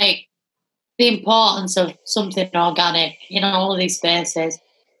like the importance of something organic in all of these spaces.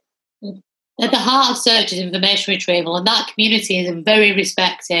 At the heart of search is information retrieval, and that community is very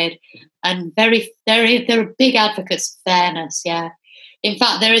respected and they're big advocates of fairness, yeah. In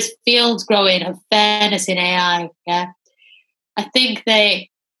fact, there is fields growing of fairness in AI, yeah. I think they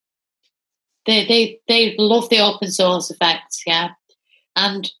love the open source effect, yeah.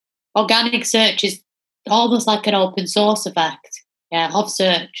 And organic search is almost like an open source effect, yeah, of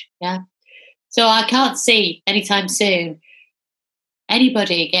search, yeah. So I can't see anytime soon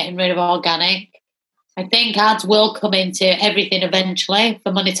anybody getting rid of organic. I think ads will come into everything eventually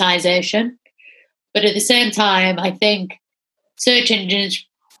for monetization. But at the same time, I think search engines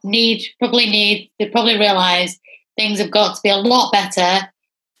probably realise things have got to be a lot better.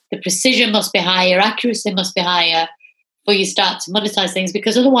 The precision must be higher, accuracy must be higher before you start to monetize things,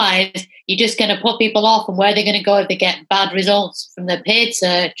 because otherwise you're just going to put people off, and where they're going to go if they get bad results from their paid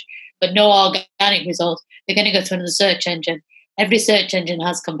search but no organic results, they're going to go to another search engine. Every search engine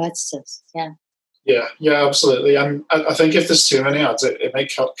has competitors, yeah. Yeah, absolutely. And I think if there's too many ads, it may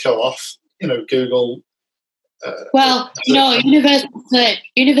kill off, Google Well,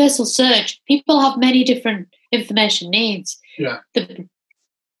 universal search. People have many different information needs. Yeah. You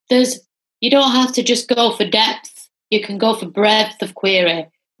don't have to just go for depth. You can go for breadth of query.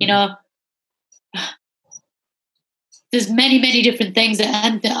 You know, there's many different things.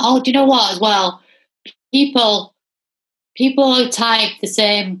 And do you know what? As well, people who type the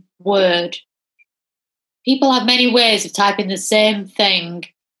same word. People have many ways of typing the same thing,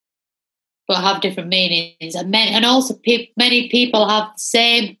 but have different meanings. And also many people have the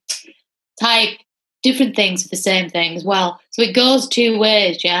same type different things for the same thing as well. So it goes two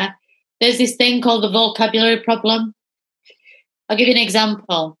ways, yeah? There's this thing called the vocabulary problem. I'll give you an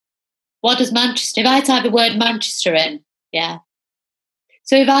example. What does Manchester... If I type the word Manchester in, yeah?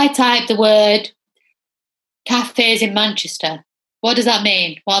 So if I type the word cafes in Manchester, what does that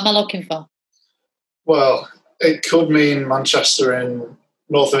mean? What am I looking for? Well, it could mean Manchester in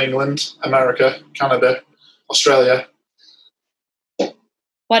North of England, America, Canada, Australia.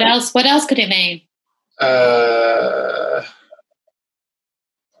 What else? What else could it mean? I'm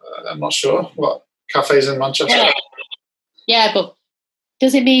not sure. What? Cafes in Manchester? Yeah, but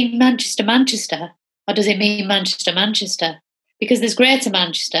does it mean Manchester, Manchester? Or does it mean Manchester, Manchester? Because there's Greater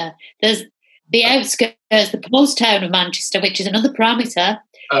Manchester. There's the outskirts, the post town of Manchester, which is another parameter.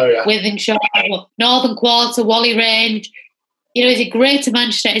 Oh, yeah. Within Northern Quarter, Whalley Range. You know, is it Greater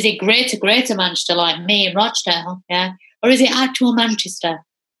Manchester? Is it Greater Manchester like me in Rochdale? Yeah. Or is it actual Manchester?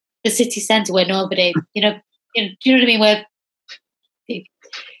 The city centre where nobody, do you know what I mean? Where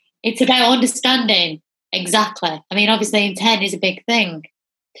it's about understanding exactly. I mean, obviously, intent is a big thing,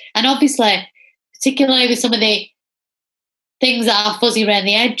 and obviously, particularly with some of the things that are fuzzy around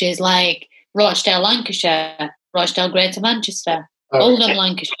the edges, like Rochdale, Lancashire, Rochdale, Greater Manchester, Oldham,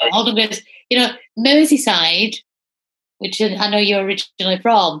 Lancashire, Oldham, Greater, Merseyside, which I know you're originally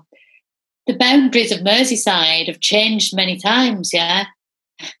from. The boundaries of Merseyside have changed many times. Yeah.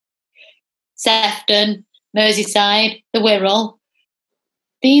 Sefton, Merseyside, the Wirral.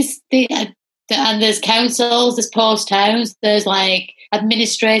 And there's councils, there's post towns, there's like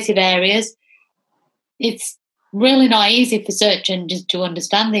administrative areas. It's really not easy for search engines to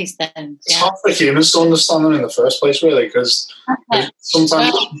understand these things. It's hard for humans to understand them in the first place, really, because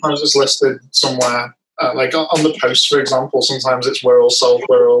sometimes it's listed somewhere, like on the post, for example. Sometimes it's Wirral, South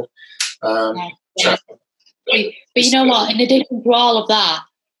Wirral. But you know what? In addition to all of that,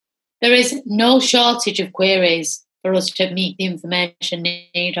 there is no shortage of queries for us to meet the information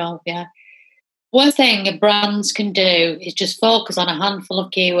need of, yeah. One thing brands can do is just focus on a handful of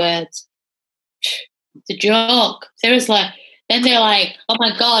keywords. It's a joke, seriously. Then they're like, oh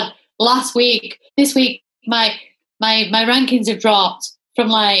my God, this week, my rankings have dropped from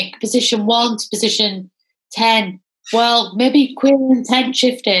like position 1 to position 10. Well, maybe query intent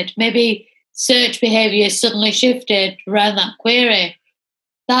shifted. Maybe search behaviour suddenly shifted around that query.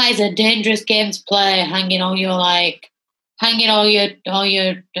 That is a dangerous game to play, hanging all your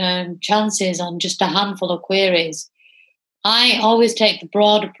chances on just a handful of queries. I always take the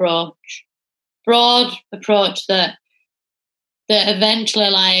broad approach that eventually,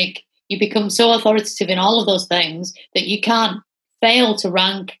 like, you become so authoritative in all of those things that you can't fail to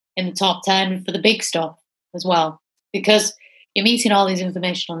rank in the top 10 for the big stuff as well, because you're meeting all these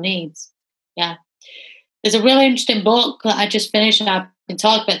informational needs. Yeah. There's a really interesting book that I just finished, and I've been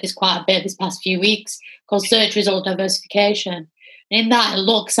talking about this quite a bit this past few weeks, called Search Result Diversification. And in that, it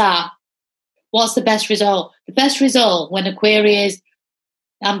looks at what's the best result. The best result when a query is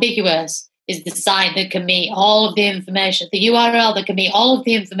ambiguous is the site that can meet all of the information, the URL that can meet all of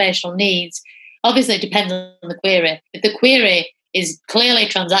the informational needs. Obviously, it depends on the query. If the query is clearly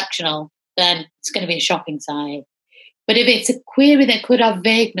transactional, then it's going to be a shopping site. But if it's a query that could have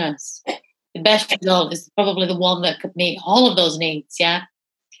vagueness, the best result is probably the one that could meet all of those needs, yeah?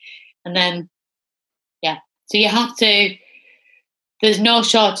 And then, yeah. So you have to, there's no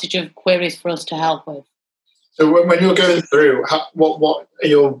shortage of queries for us to help with. So when you're going through, what are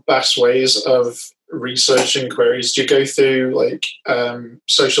your best ways of researching queries? Do you go through like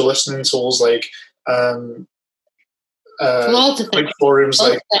social listening tools like forums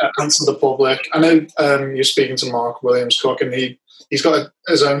like Answer the Public? I know you're speaking to Mark Williams-Cook, and he's got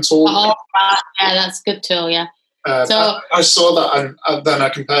his own tool. Oh, yeah, that's a good tool, yeah. So I saw that, and then I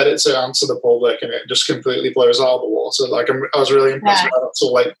compared it to Answer the Public, and it just completely blows out of the water. Like I was really impressed by that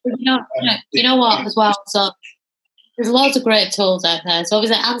tool. Like, you know what, as well. So there's loads of great tools out there. So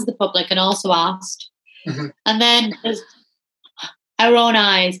obviously, Answer the Public, and also Asked, and then there's Our Own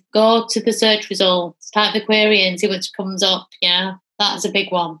Eyes. Go to the search results, type the query in, see what comes up. Yeah, that's a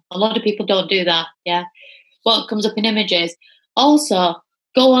big one. A lot of people don't do that. Yeah, what comes up in images. Also,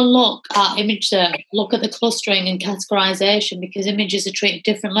 go and look at image search, look at the clustering and categorization, because images are treated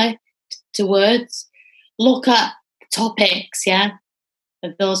differently to words. Look at topics, yeah,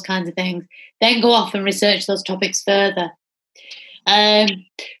 of those kinds of things. Then go off and research those topics further.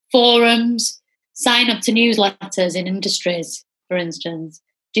 Forums, sign up to newsletters in industries, for instance.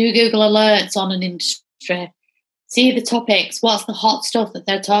 Do Google alerts on an industry. See the topics, what's the hot stuff that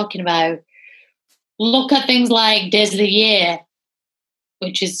they're talking about. Look at things like Days of the Year,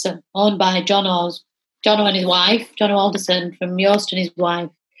 which is owned by Jono and his wife, Jono Alderson from Yoast and his wife,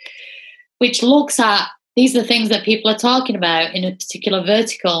 which looks at, these are the things that people are talking about in a particular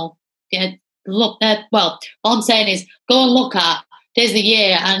vertical. Yeah, all I'm saying is go and look at Days of the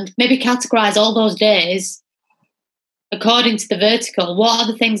Year and maybe categorise all those days according to the vertical. What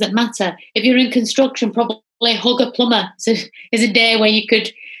are the things that matter? If you're in construction, probably Hug a Plumber is a day where you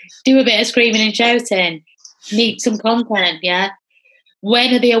could do a bit of screaming and shouting, meet some content, yeah?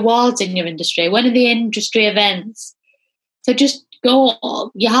 When are the awards in your industry? When are the industry events? So just go,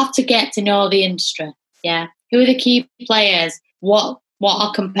 you have to get to know the industry, yeah? Who are the key players? What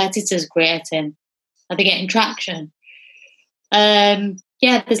are competitors creating? Are they getting traction?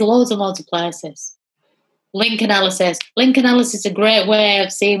 There's loads and loads of places. Link analysis. Link analysis is a great way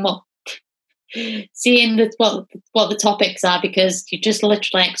of seeing what the topics are, because you just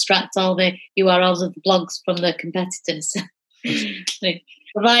literally extract all the URLs of the blogs from the competitors. It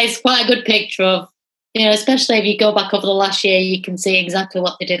provides quite a good picture of, especially if you go back over the last year, you can see exactly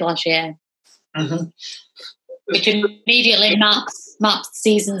what they did last year, which immediately maps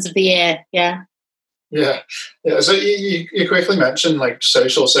seasons of the year. Yeah. So you quickly mentioned like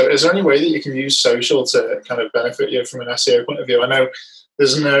social. So is there any way that you can use social to kind of benefit you from an SEO point of view? I know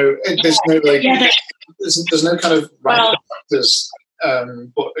there's no kind of right factors,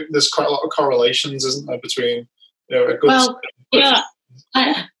 but there's quite a lot of correlations, isn't there, between a good.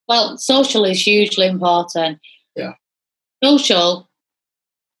 Social is hugely important. Yeah. Social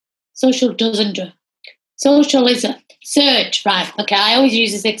is a search, right? Okay, I always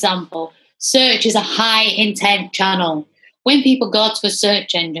use this example. Search is a high intent channel. When people go to a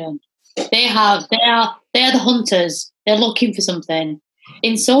search engine, they are the hunters. They're looking for something.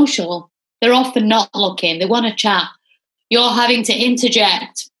 In social, they're often not looking. They want to chat. You're having to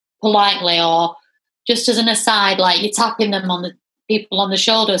interject politely, or just as an aside, like you're tapping them on the people on the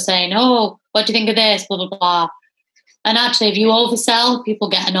shoulder saying, "Oh, what do you think of this?" Blah, blah, blah. And actually, if you oversell, people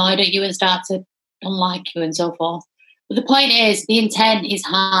get annoyed at you and start to unlike you and so forth. But the point is, the intent is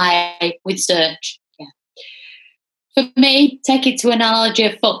high with search. Yeah. For me, take it to an analogy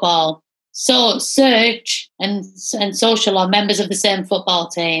of football. So search and social are members of the same football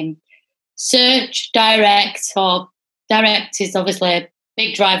team. Search, direct is obviously a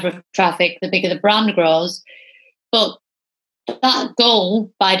big driver of traffic. The bigger the brand grows. But that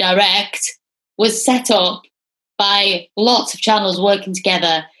goal by direct was set up by lots of channels working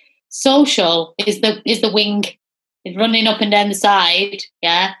together. Social is the wing. It's running up and down the side,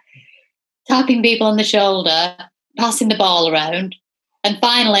 yeah, tapping people on the shoulder, passing the ball around. And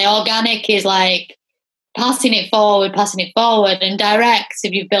finally, organic is like passing it forward, and direct,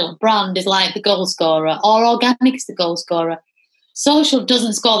 if you've built a brand, is like the goal scorer, or organic is the goal scorer. Social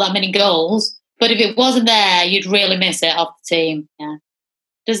doesn't score that many goals, but if it wasn't there, you'd really miss it off the team. Yeah.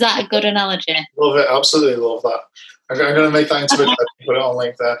 Is that a good analogy? Love it, absolutely love that. I'm going to make that into a and put it on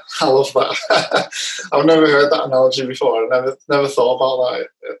link there. I love that. I've never heard that analogy before. I never thought about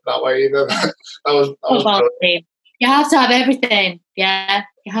that way either. that was You have to have everything. Yeah,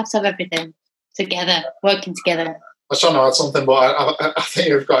 you have to have everything together, working together. I was trying to add something, but I think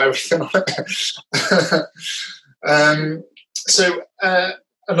you've got everything on it.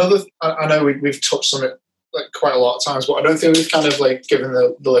 I know we've touched on it like quite a lot of times, but I don't think we've kind of like given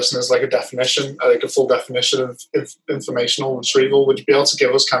the listeners like a definition, like a full definition of informational retrieval. Would you be able to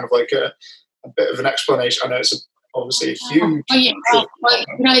give us kind of like a bit of an explanation? I know it's obviously a huge.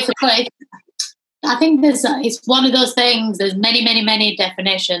 I think it's one of those things. There's many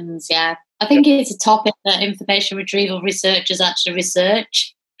definitions. Yeah, I think it's a topic that information retrieval researchers actually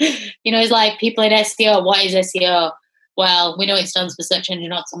research. It's like people in SEO. What is SEO? Well, we know it stands for search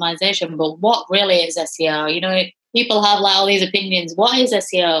engine optimization, but what really is SEO? People have like all these opinions. What is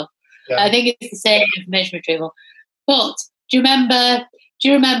SEO? Yeah. I think it's the same information retrieval. But do you remember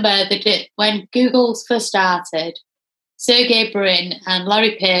that when Google first started, Sergey Brin and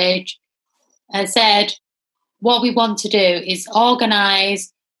Larry Page said, what we want to do is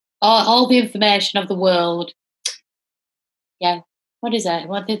organize all the information of the world. Yeah, what is it?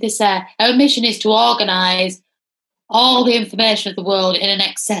 What did they say? Our mission is to organize all the information of the world in an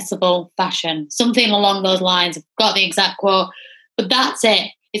accessible fashion. Something along those lines. I've got the exact quote. But that's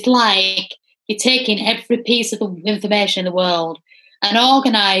it. It's like you're taking every piece of the information in the world and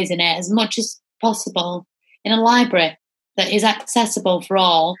organising it as much as possible in a library that is accessible for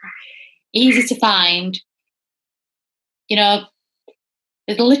all, easy to find. You know,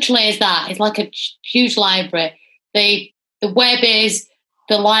 it literally is that. It's like a huge library. The web is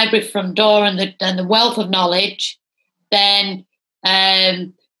the library from door and the wealth of knowledge. Then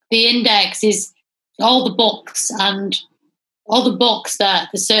the index is all the books that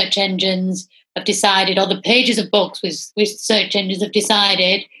the search engines have decided, or the pages of books which search engines have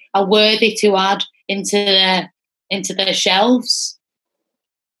decided are worthy to add into their shelves.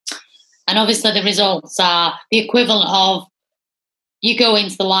 And obviously the results are the equivalent of you go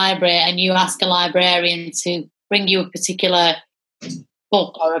into the library and you ask a librarian to bring you a particular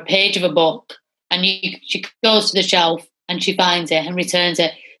book or a page of a book, and she goes to the shelf and she finds it and returns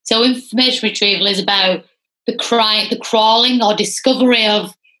it. So information retrieval is about the crawling or discovery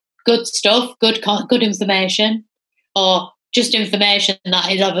of good stuff, good information, or just information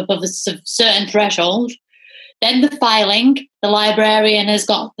that is above a certain threshold. Then the filing, the librarian has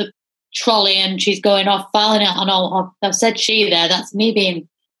got the trolley and she's going off filing it on all. I've said she there, that's me being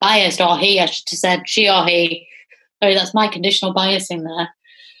biased, or he, I should have said she or he. Sorry, that's my conditional biasing there.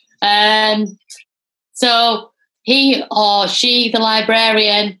 So he or she, the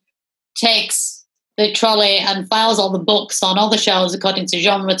librarian, takes the trolley and files all the books on all the shelves according to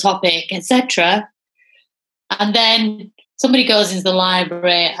genre, topic, etc. And then somebody goes into the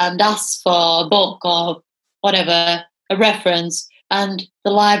library and asks for a book or whatever, a reference, and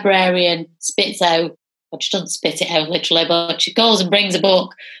the librarian spits out, well, she doesn't spit it out literally, but she goes and brings a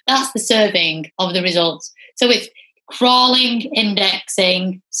book. That's the serving of the results. So it's crawling,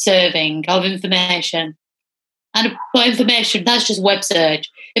 indexing, serving of information. And for information, that's just web search.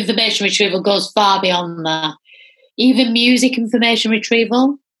 Information retrieval goes far beyond that. Even music information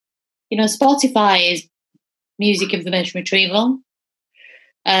retrieval. You know, Spotify is music information retrieval.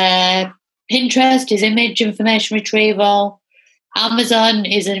 Pinterest is image information retrieval. Amazon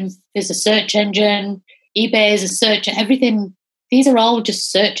is a search engine. eBay is a search. Everything. These are all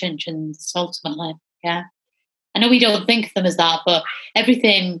just search engines ultimately. Yeah. I know we don't think of them as that, but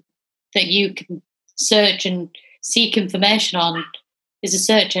everything that you can search and seek information on is a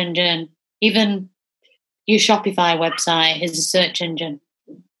search engine. Even your Shopify website is a search engine.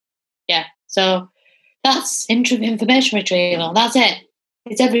 Yeah, so that's information retrieval. That's it.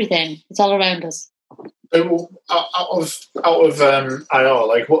 It's everything. It's all around us. Out of IR,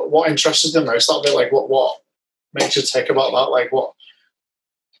 like what interested you most? That bit, like what makes you tick about that? Like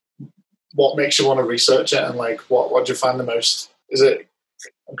what makes you want to research it, and like what do you find the most? Is it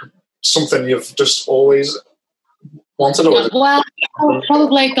something you've just always wanted? Or well, I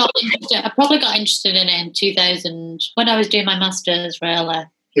probably got interested in it in 2000 when I was doing my masters, really.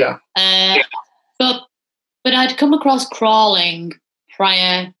 Yeah. But I'd come across crawling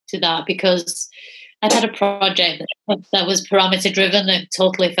prior to that because I'd had a project that was parameter driven that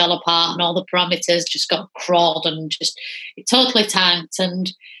totally fell apart, and all the parameters just got crawled and just it totally tanked,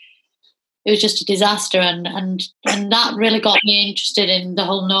 and it was just a disaster. And that really got me interested in the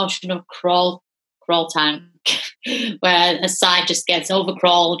whole notion of crawl tank, where a site just gets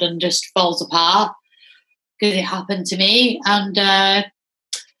overcrawled and just falls apart, because it happened to me. And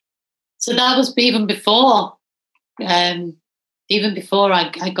so that was even before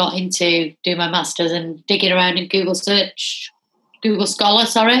I got into doing my masters and digging around in Google Scholar.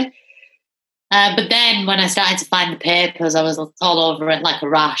 But then when I started to find the papers, I was all over it like a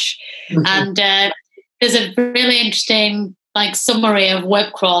rash. Mm-hmm. And there's a really interesting summary of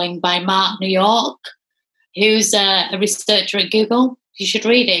web crawling by Mark New York, who's a researcher at Google. You should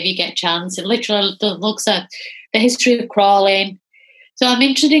read it if you get a chance. It literally looks at the history of crawling. So I'm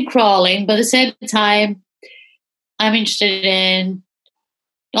interested in crawling, but at the same time, I'm interested in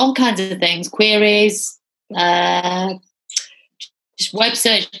all kinds of things, queries, just web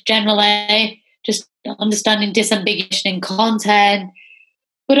search generally, just understanding disambiguation in content,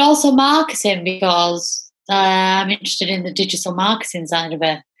 but also marketing, because I'm interested in the digital marketing side of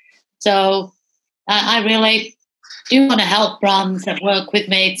it. So I really do want to help brands that work with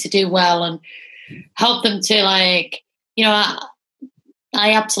me to do well and help them to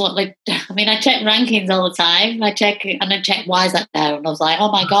I absolutely, I check rankings all the time. I check why is that down? And I was like,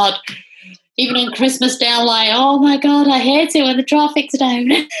 oh my God. Even on Christmas Day, I'm like, oh my God, I hate it when the traffic's down.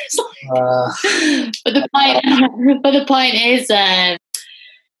 But the point is, so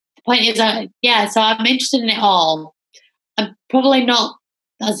I'm interested in it all. I'm probably not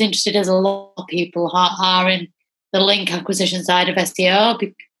as interested as a lot of people are in the link acquisition side of SEO,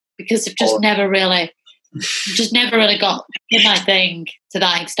 because I've just never really just never really got in my thing to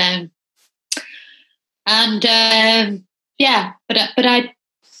that extent. And I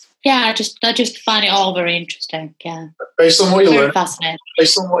just find it all very interesting. Yeah, based on what you're learning, fascinating.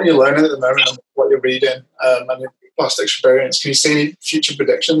 Based on what you're learning at the moment and what you're reading, and your past experience, can you see any future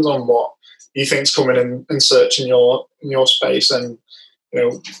predictions on what you think's coming in search in your space, and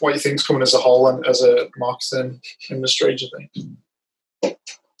what you think's coming as a whole and as a marketing industry? Do you think?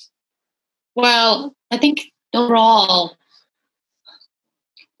 Well, I think overall,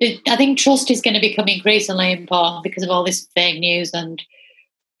 I think trust is going to become increasingly important because of all this fake news and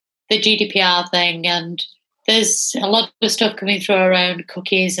the GDPR thing, and there's a lot of stuff coming through around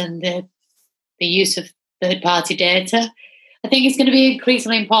cookies and the use of third-party data. I think it's going to be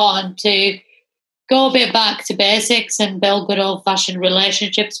increasingly important to go a bit back to basics and build good old-fashioned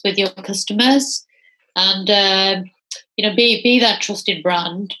relationships with your customers, and be that trusted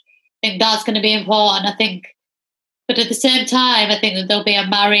brand. I think that's going to be important. I think, but at the same time, I think that there'll be a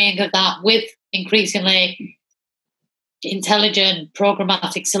marrying of that with increasingly intelligent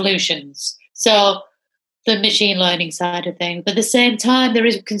programmatic solutions. So the machine learning side of things. But at the same time, there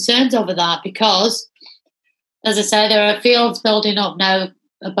is concerns over that because, as I say, there are fields building up now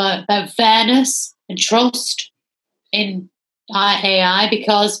about fairness and trust in AI,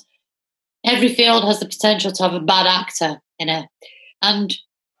 because every field has the potential to have a bad actor in it. And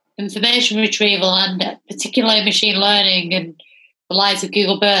information retrieval, and particularly machine learning and the likes of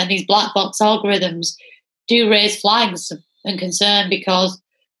Google BERT and these black box algorithms do raise flags and concern, because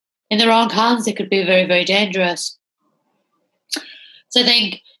in the wrong hands they could be very, very dangerous. So I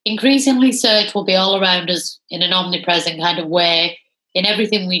think increasingly search will be all around us in an omnipresent kind of way in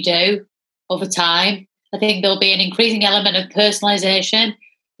everything we do over time. I think there'll be an increasing element of personalisation.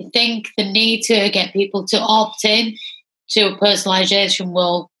 I think the need to get people to opt in to personalisation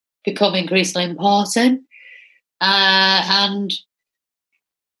will become increasingly important. And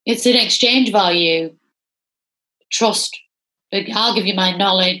it's an exchange value. Trust. I'll give you my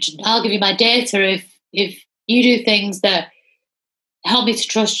knowledge, I'll give you my data if you do things that help me to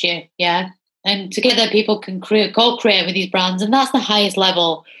trust you, yeah? And together people can co-create with these brands, and that's the highest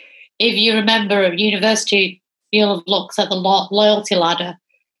level. If you remember at university, you'll have looked at the loyalty ladder.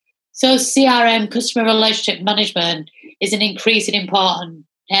 So CRM, customer relationship management, is an increasing important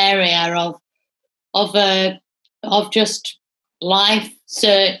area of just life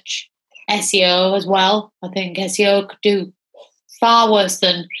search, SEO as well. I think SEO could do far worse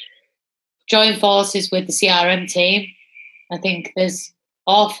than join forces with the CRM team. I think there's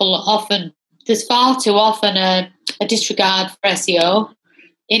far too often a disregard for SEO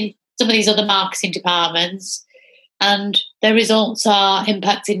in some of these other marketing departments, and the results are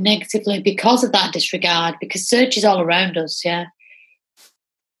impacted negatively because of that disregard, because search is all around us, yeah.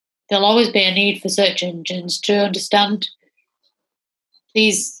 There'll always be a need for search engines to understand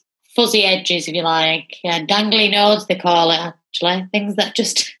these fuzzy edges, if you like, dangly nodes, they call it, actually. Things that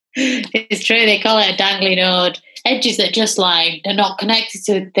just, it's true, they call it a dangly node. Edges that just like, they're not connected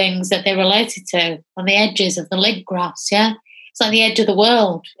to things that they're related to on the edges of the link graphs, yeah? It's like the edge of the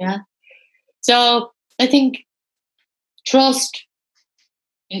world, yeah? So I think trust,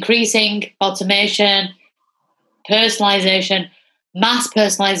 increasing automation, personalisation, mass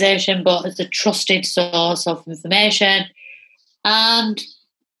personalisation, but as a trusted source of information, and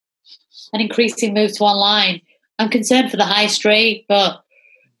an increasing move to online. I'm concerned for the high street, but I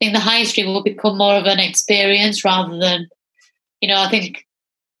think the high street will become more of an experience rather than, I think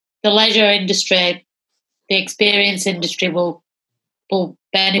the leisure industry, the experience industry will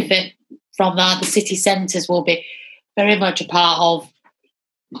benefit from that. The city centres will be very much a part of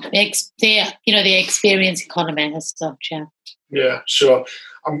the experience economy as such, yeah. Yeah, sure.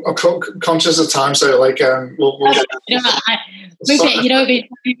 I'm conscious of time, so we'll get... We've been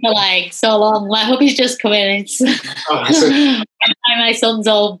talking for like so long. I hope he's just come in. It's my son's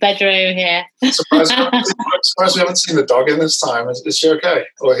old bedroom here. Surprised we haven't seen the dog in this time. Is she okay?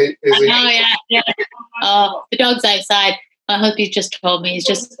 Or is he? Oh yeah. Oh, the dog's outside. My husband just told me he's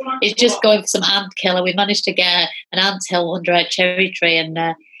just going for some ant killer. We managed to get an ant hill under a cherry tree, and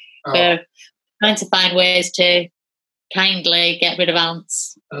we're trying to find ways to kindly get rid of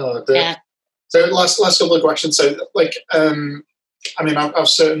ants. Oh, yeah. So last couple of questions. So I've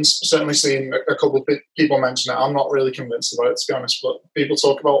certainly seen a couple of people mention it. I'm not really convinced about it, to be honest, but people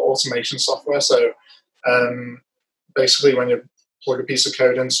talk about automation software. So basically when you plug a piece of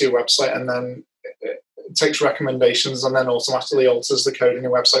code into your website, and then it takes recommendations and then automatically alters the code in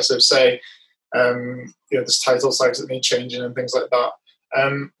your website. So say there's title tags that need changing and things like that.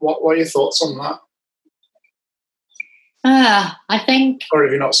 What are your thoughts on that? I think. Or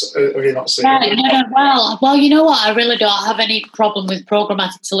have you not seen Yeah, well, you know what? I really don't have any problem with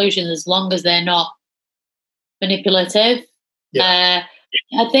programmatic solutions as long as they're not manipulative. Yeah.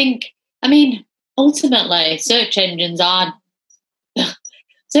 I think, I mean, ultimately, search engines and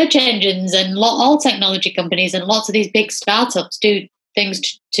all technology companies and lots of these big startups do things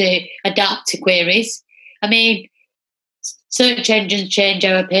to adapt to queries. I mean, search engines change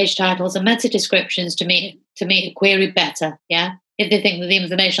our page titles and meta descriptions to meet a query better. Yeah, if they think that the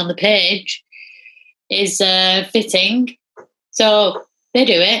information on the page is fitting, so they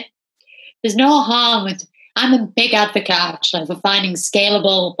do it. There's no harm with. I'm a big advocate actually for finding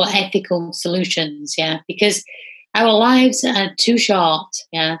scalable but ethical solutions. Yeah, because our lives are too short.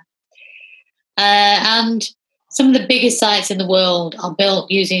 Yeah, and some of the biggest sites in the world are built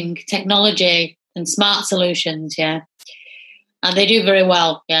using technology and smart solutions. Yeah. And they do very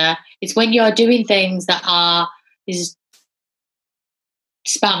well, yeah. It's when you're doing things that is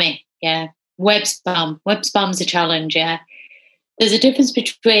spammy, yeah. Web spam's a challenge, yeah. There's a difference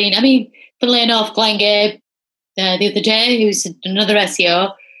between, I mean, funnily enough, Glenn Gabe, the other day, who's another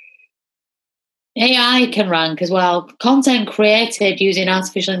SEO, AI can rank as well. Content created using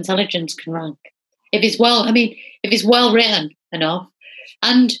artificial intelligence can rank. If it's well written enough.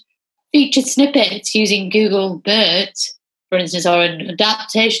 And featured snippets using Google BERT, for instance, or an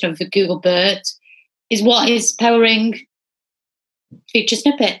adaptation of the Google BERT, is what is powering feature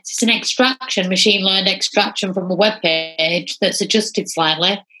snippets. It's an extraction, machine learned extraction from a web page that's adjusted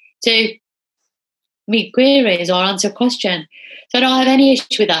slightly to meet queries or answer a question. So I don't have any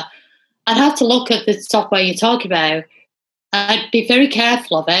issue with that. I'd have to look at the software you're talking about. I'd be very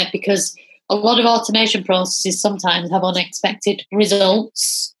careful of it because a lot of automation processes sometimes have unexpected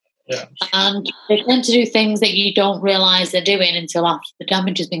results. Yeah. And they tend to do things that you don't realise they're doing until after the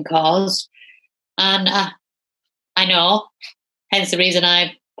damage has been caused. And I know, hence the reason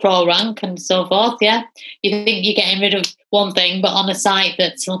I crawl rank and so forth, yeah. You think you're getting rid of one thing, but on a site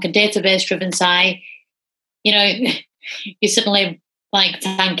that's like a database-driven site, you know, you suddenly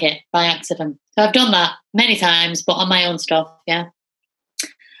tank it by accident. So I've done that many times, but on my own stuff, yeah.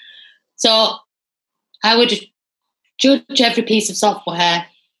 So I would judge every piece of software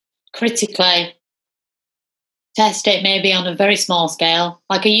critically, test it maybe on a very small scale,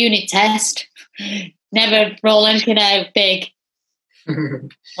 like a unit test. Never roll anything out big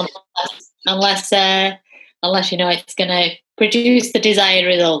unless you know it's going to produce the desired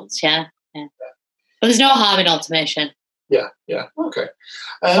results. Yeah. But there's no harm in automation. Yeah, okay.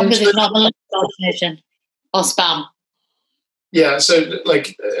 Because it's not malicious automation or spam. Yeah, so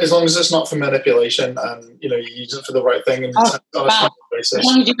as long as it's not for manipulation and you use it for the right thing and on a smart basis. As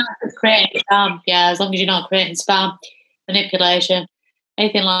long as you're not creating spam, as long as you're not creating spam, manipulation,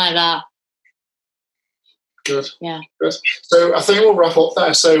 anything like that. Good. Yeah. Good. So I think we'll wrap up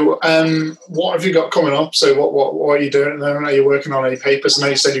there. So what have you got coming up? So what are you doing at the moment? Are you working on any papers? I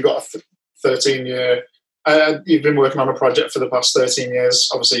know you said you've got a 13-year. You've been working on a project for the past 13 years.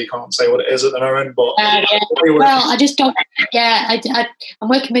 Obviously, you can't say what it is at the moment, but well, I just don't. Yeah, I'm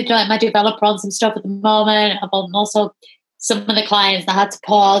working with my developer on some stuff at the moment. I'm also some of the clients that had to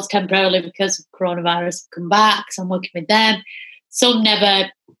pause temporarily because of coronavirus come back, so I'm working with them. Some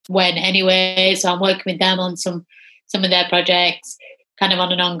never went anyway, so I'm working with them on some of their projects, kind of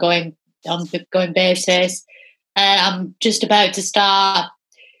on an ongoing basis. I'm just about to start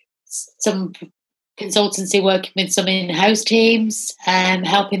some consultancy working with some in-house teams,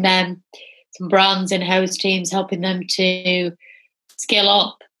 helping them, some brands in-house teams, helping them to scale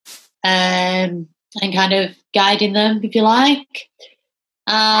up and kind of guiding them, if you like.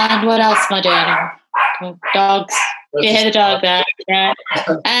 And what else am I doing? Dogs. You hear the dog there? Yeah.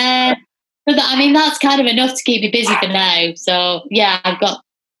 But that's kind of enough to keep me busy for now. So yeah, I've got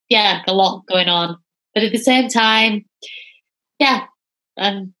a lot going on, but at the same time,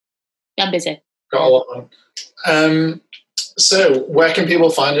 I'm busy. Got a lot on. So where can people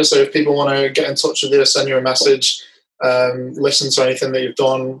find you? So if people want to get in touch with you, send you a message, listen to anything that you've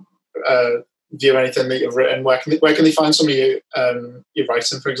done, view anything that you've written, where can they find some of your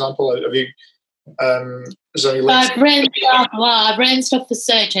writing, for example? Have you is there any links? I've written stuff for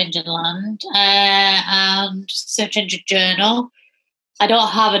Search Engine Land and Search Engine Journal. I don't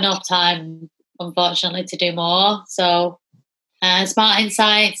have enough time, unfortunately, to do more. So Smart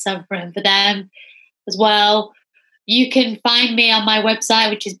Insights, I've written for them as well. You can find me on my website,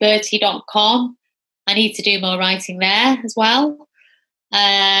 which is bertie.com. I need to do more writing there as well.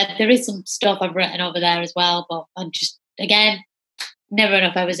 There is some stuff I've written over there as well, but I'm just, again, never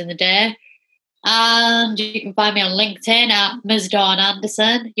enough hours in the day. And you can find me on LinkedIn at Ms. Dawn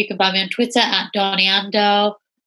Anderson. You can find me on Twitter at Donny Ando.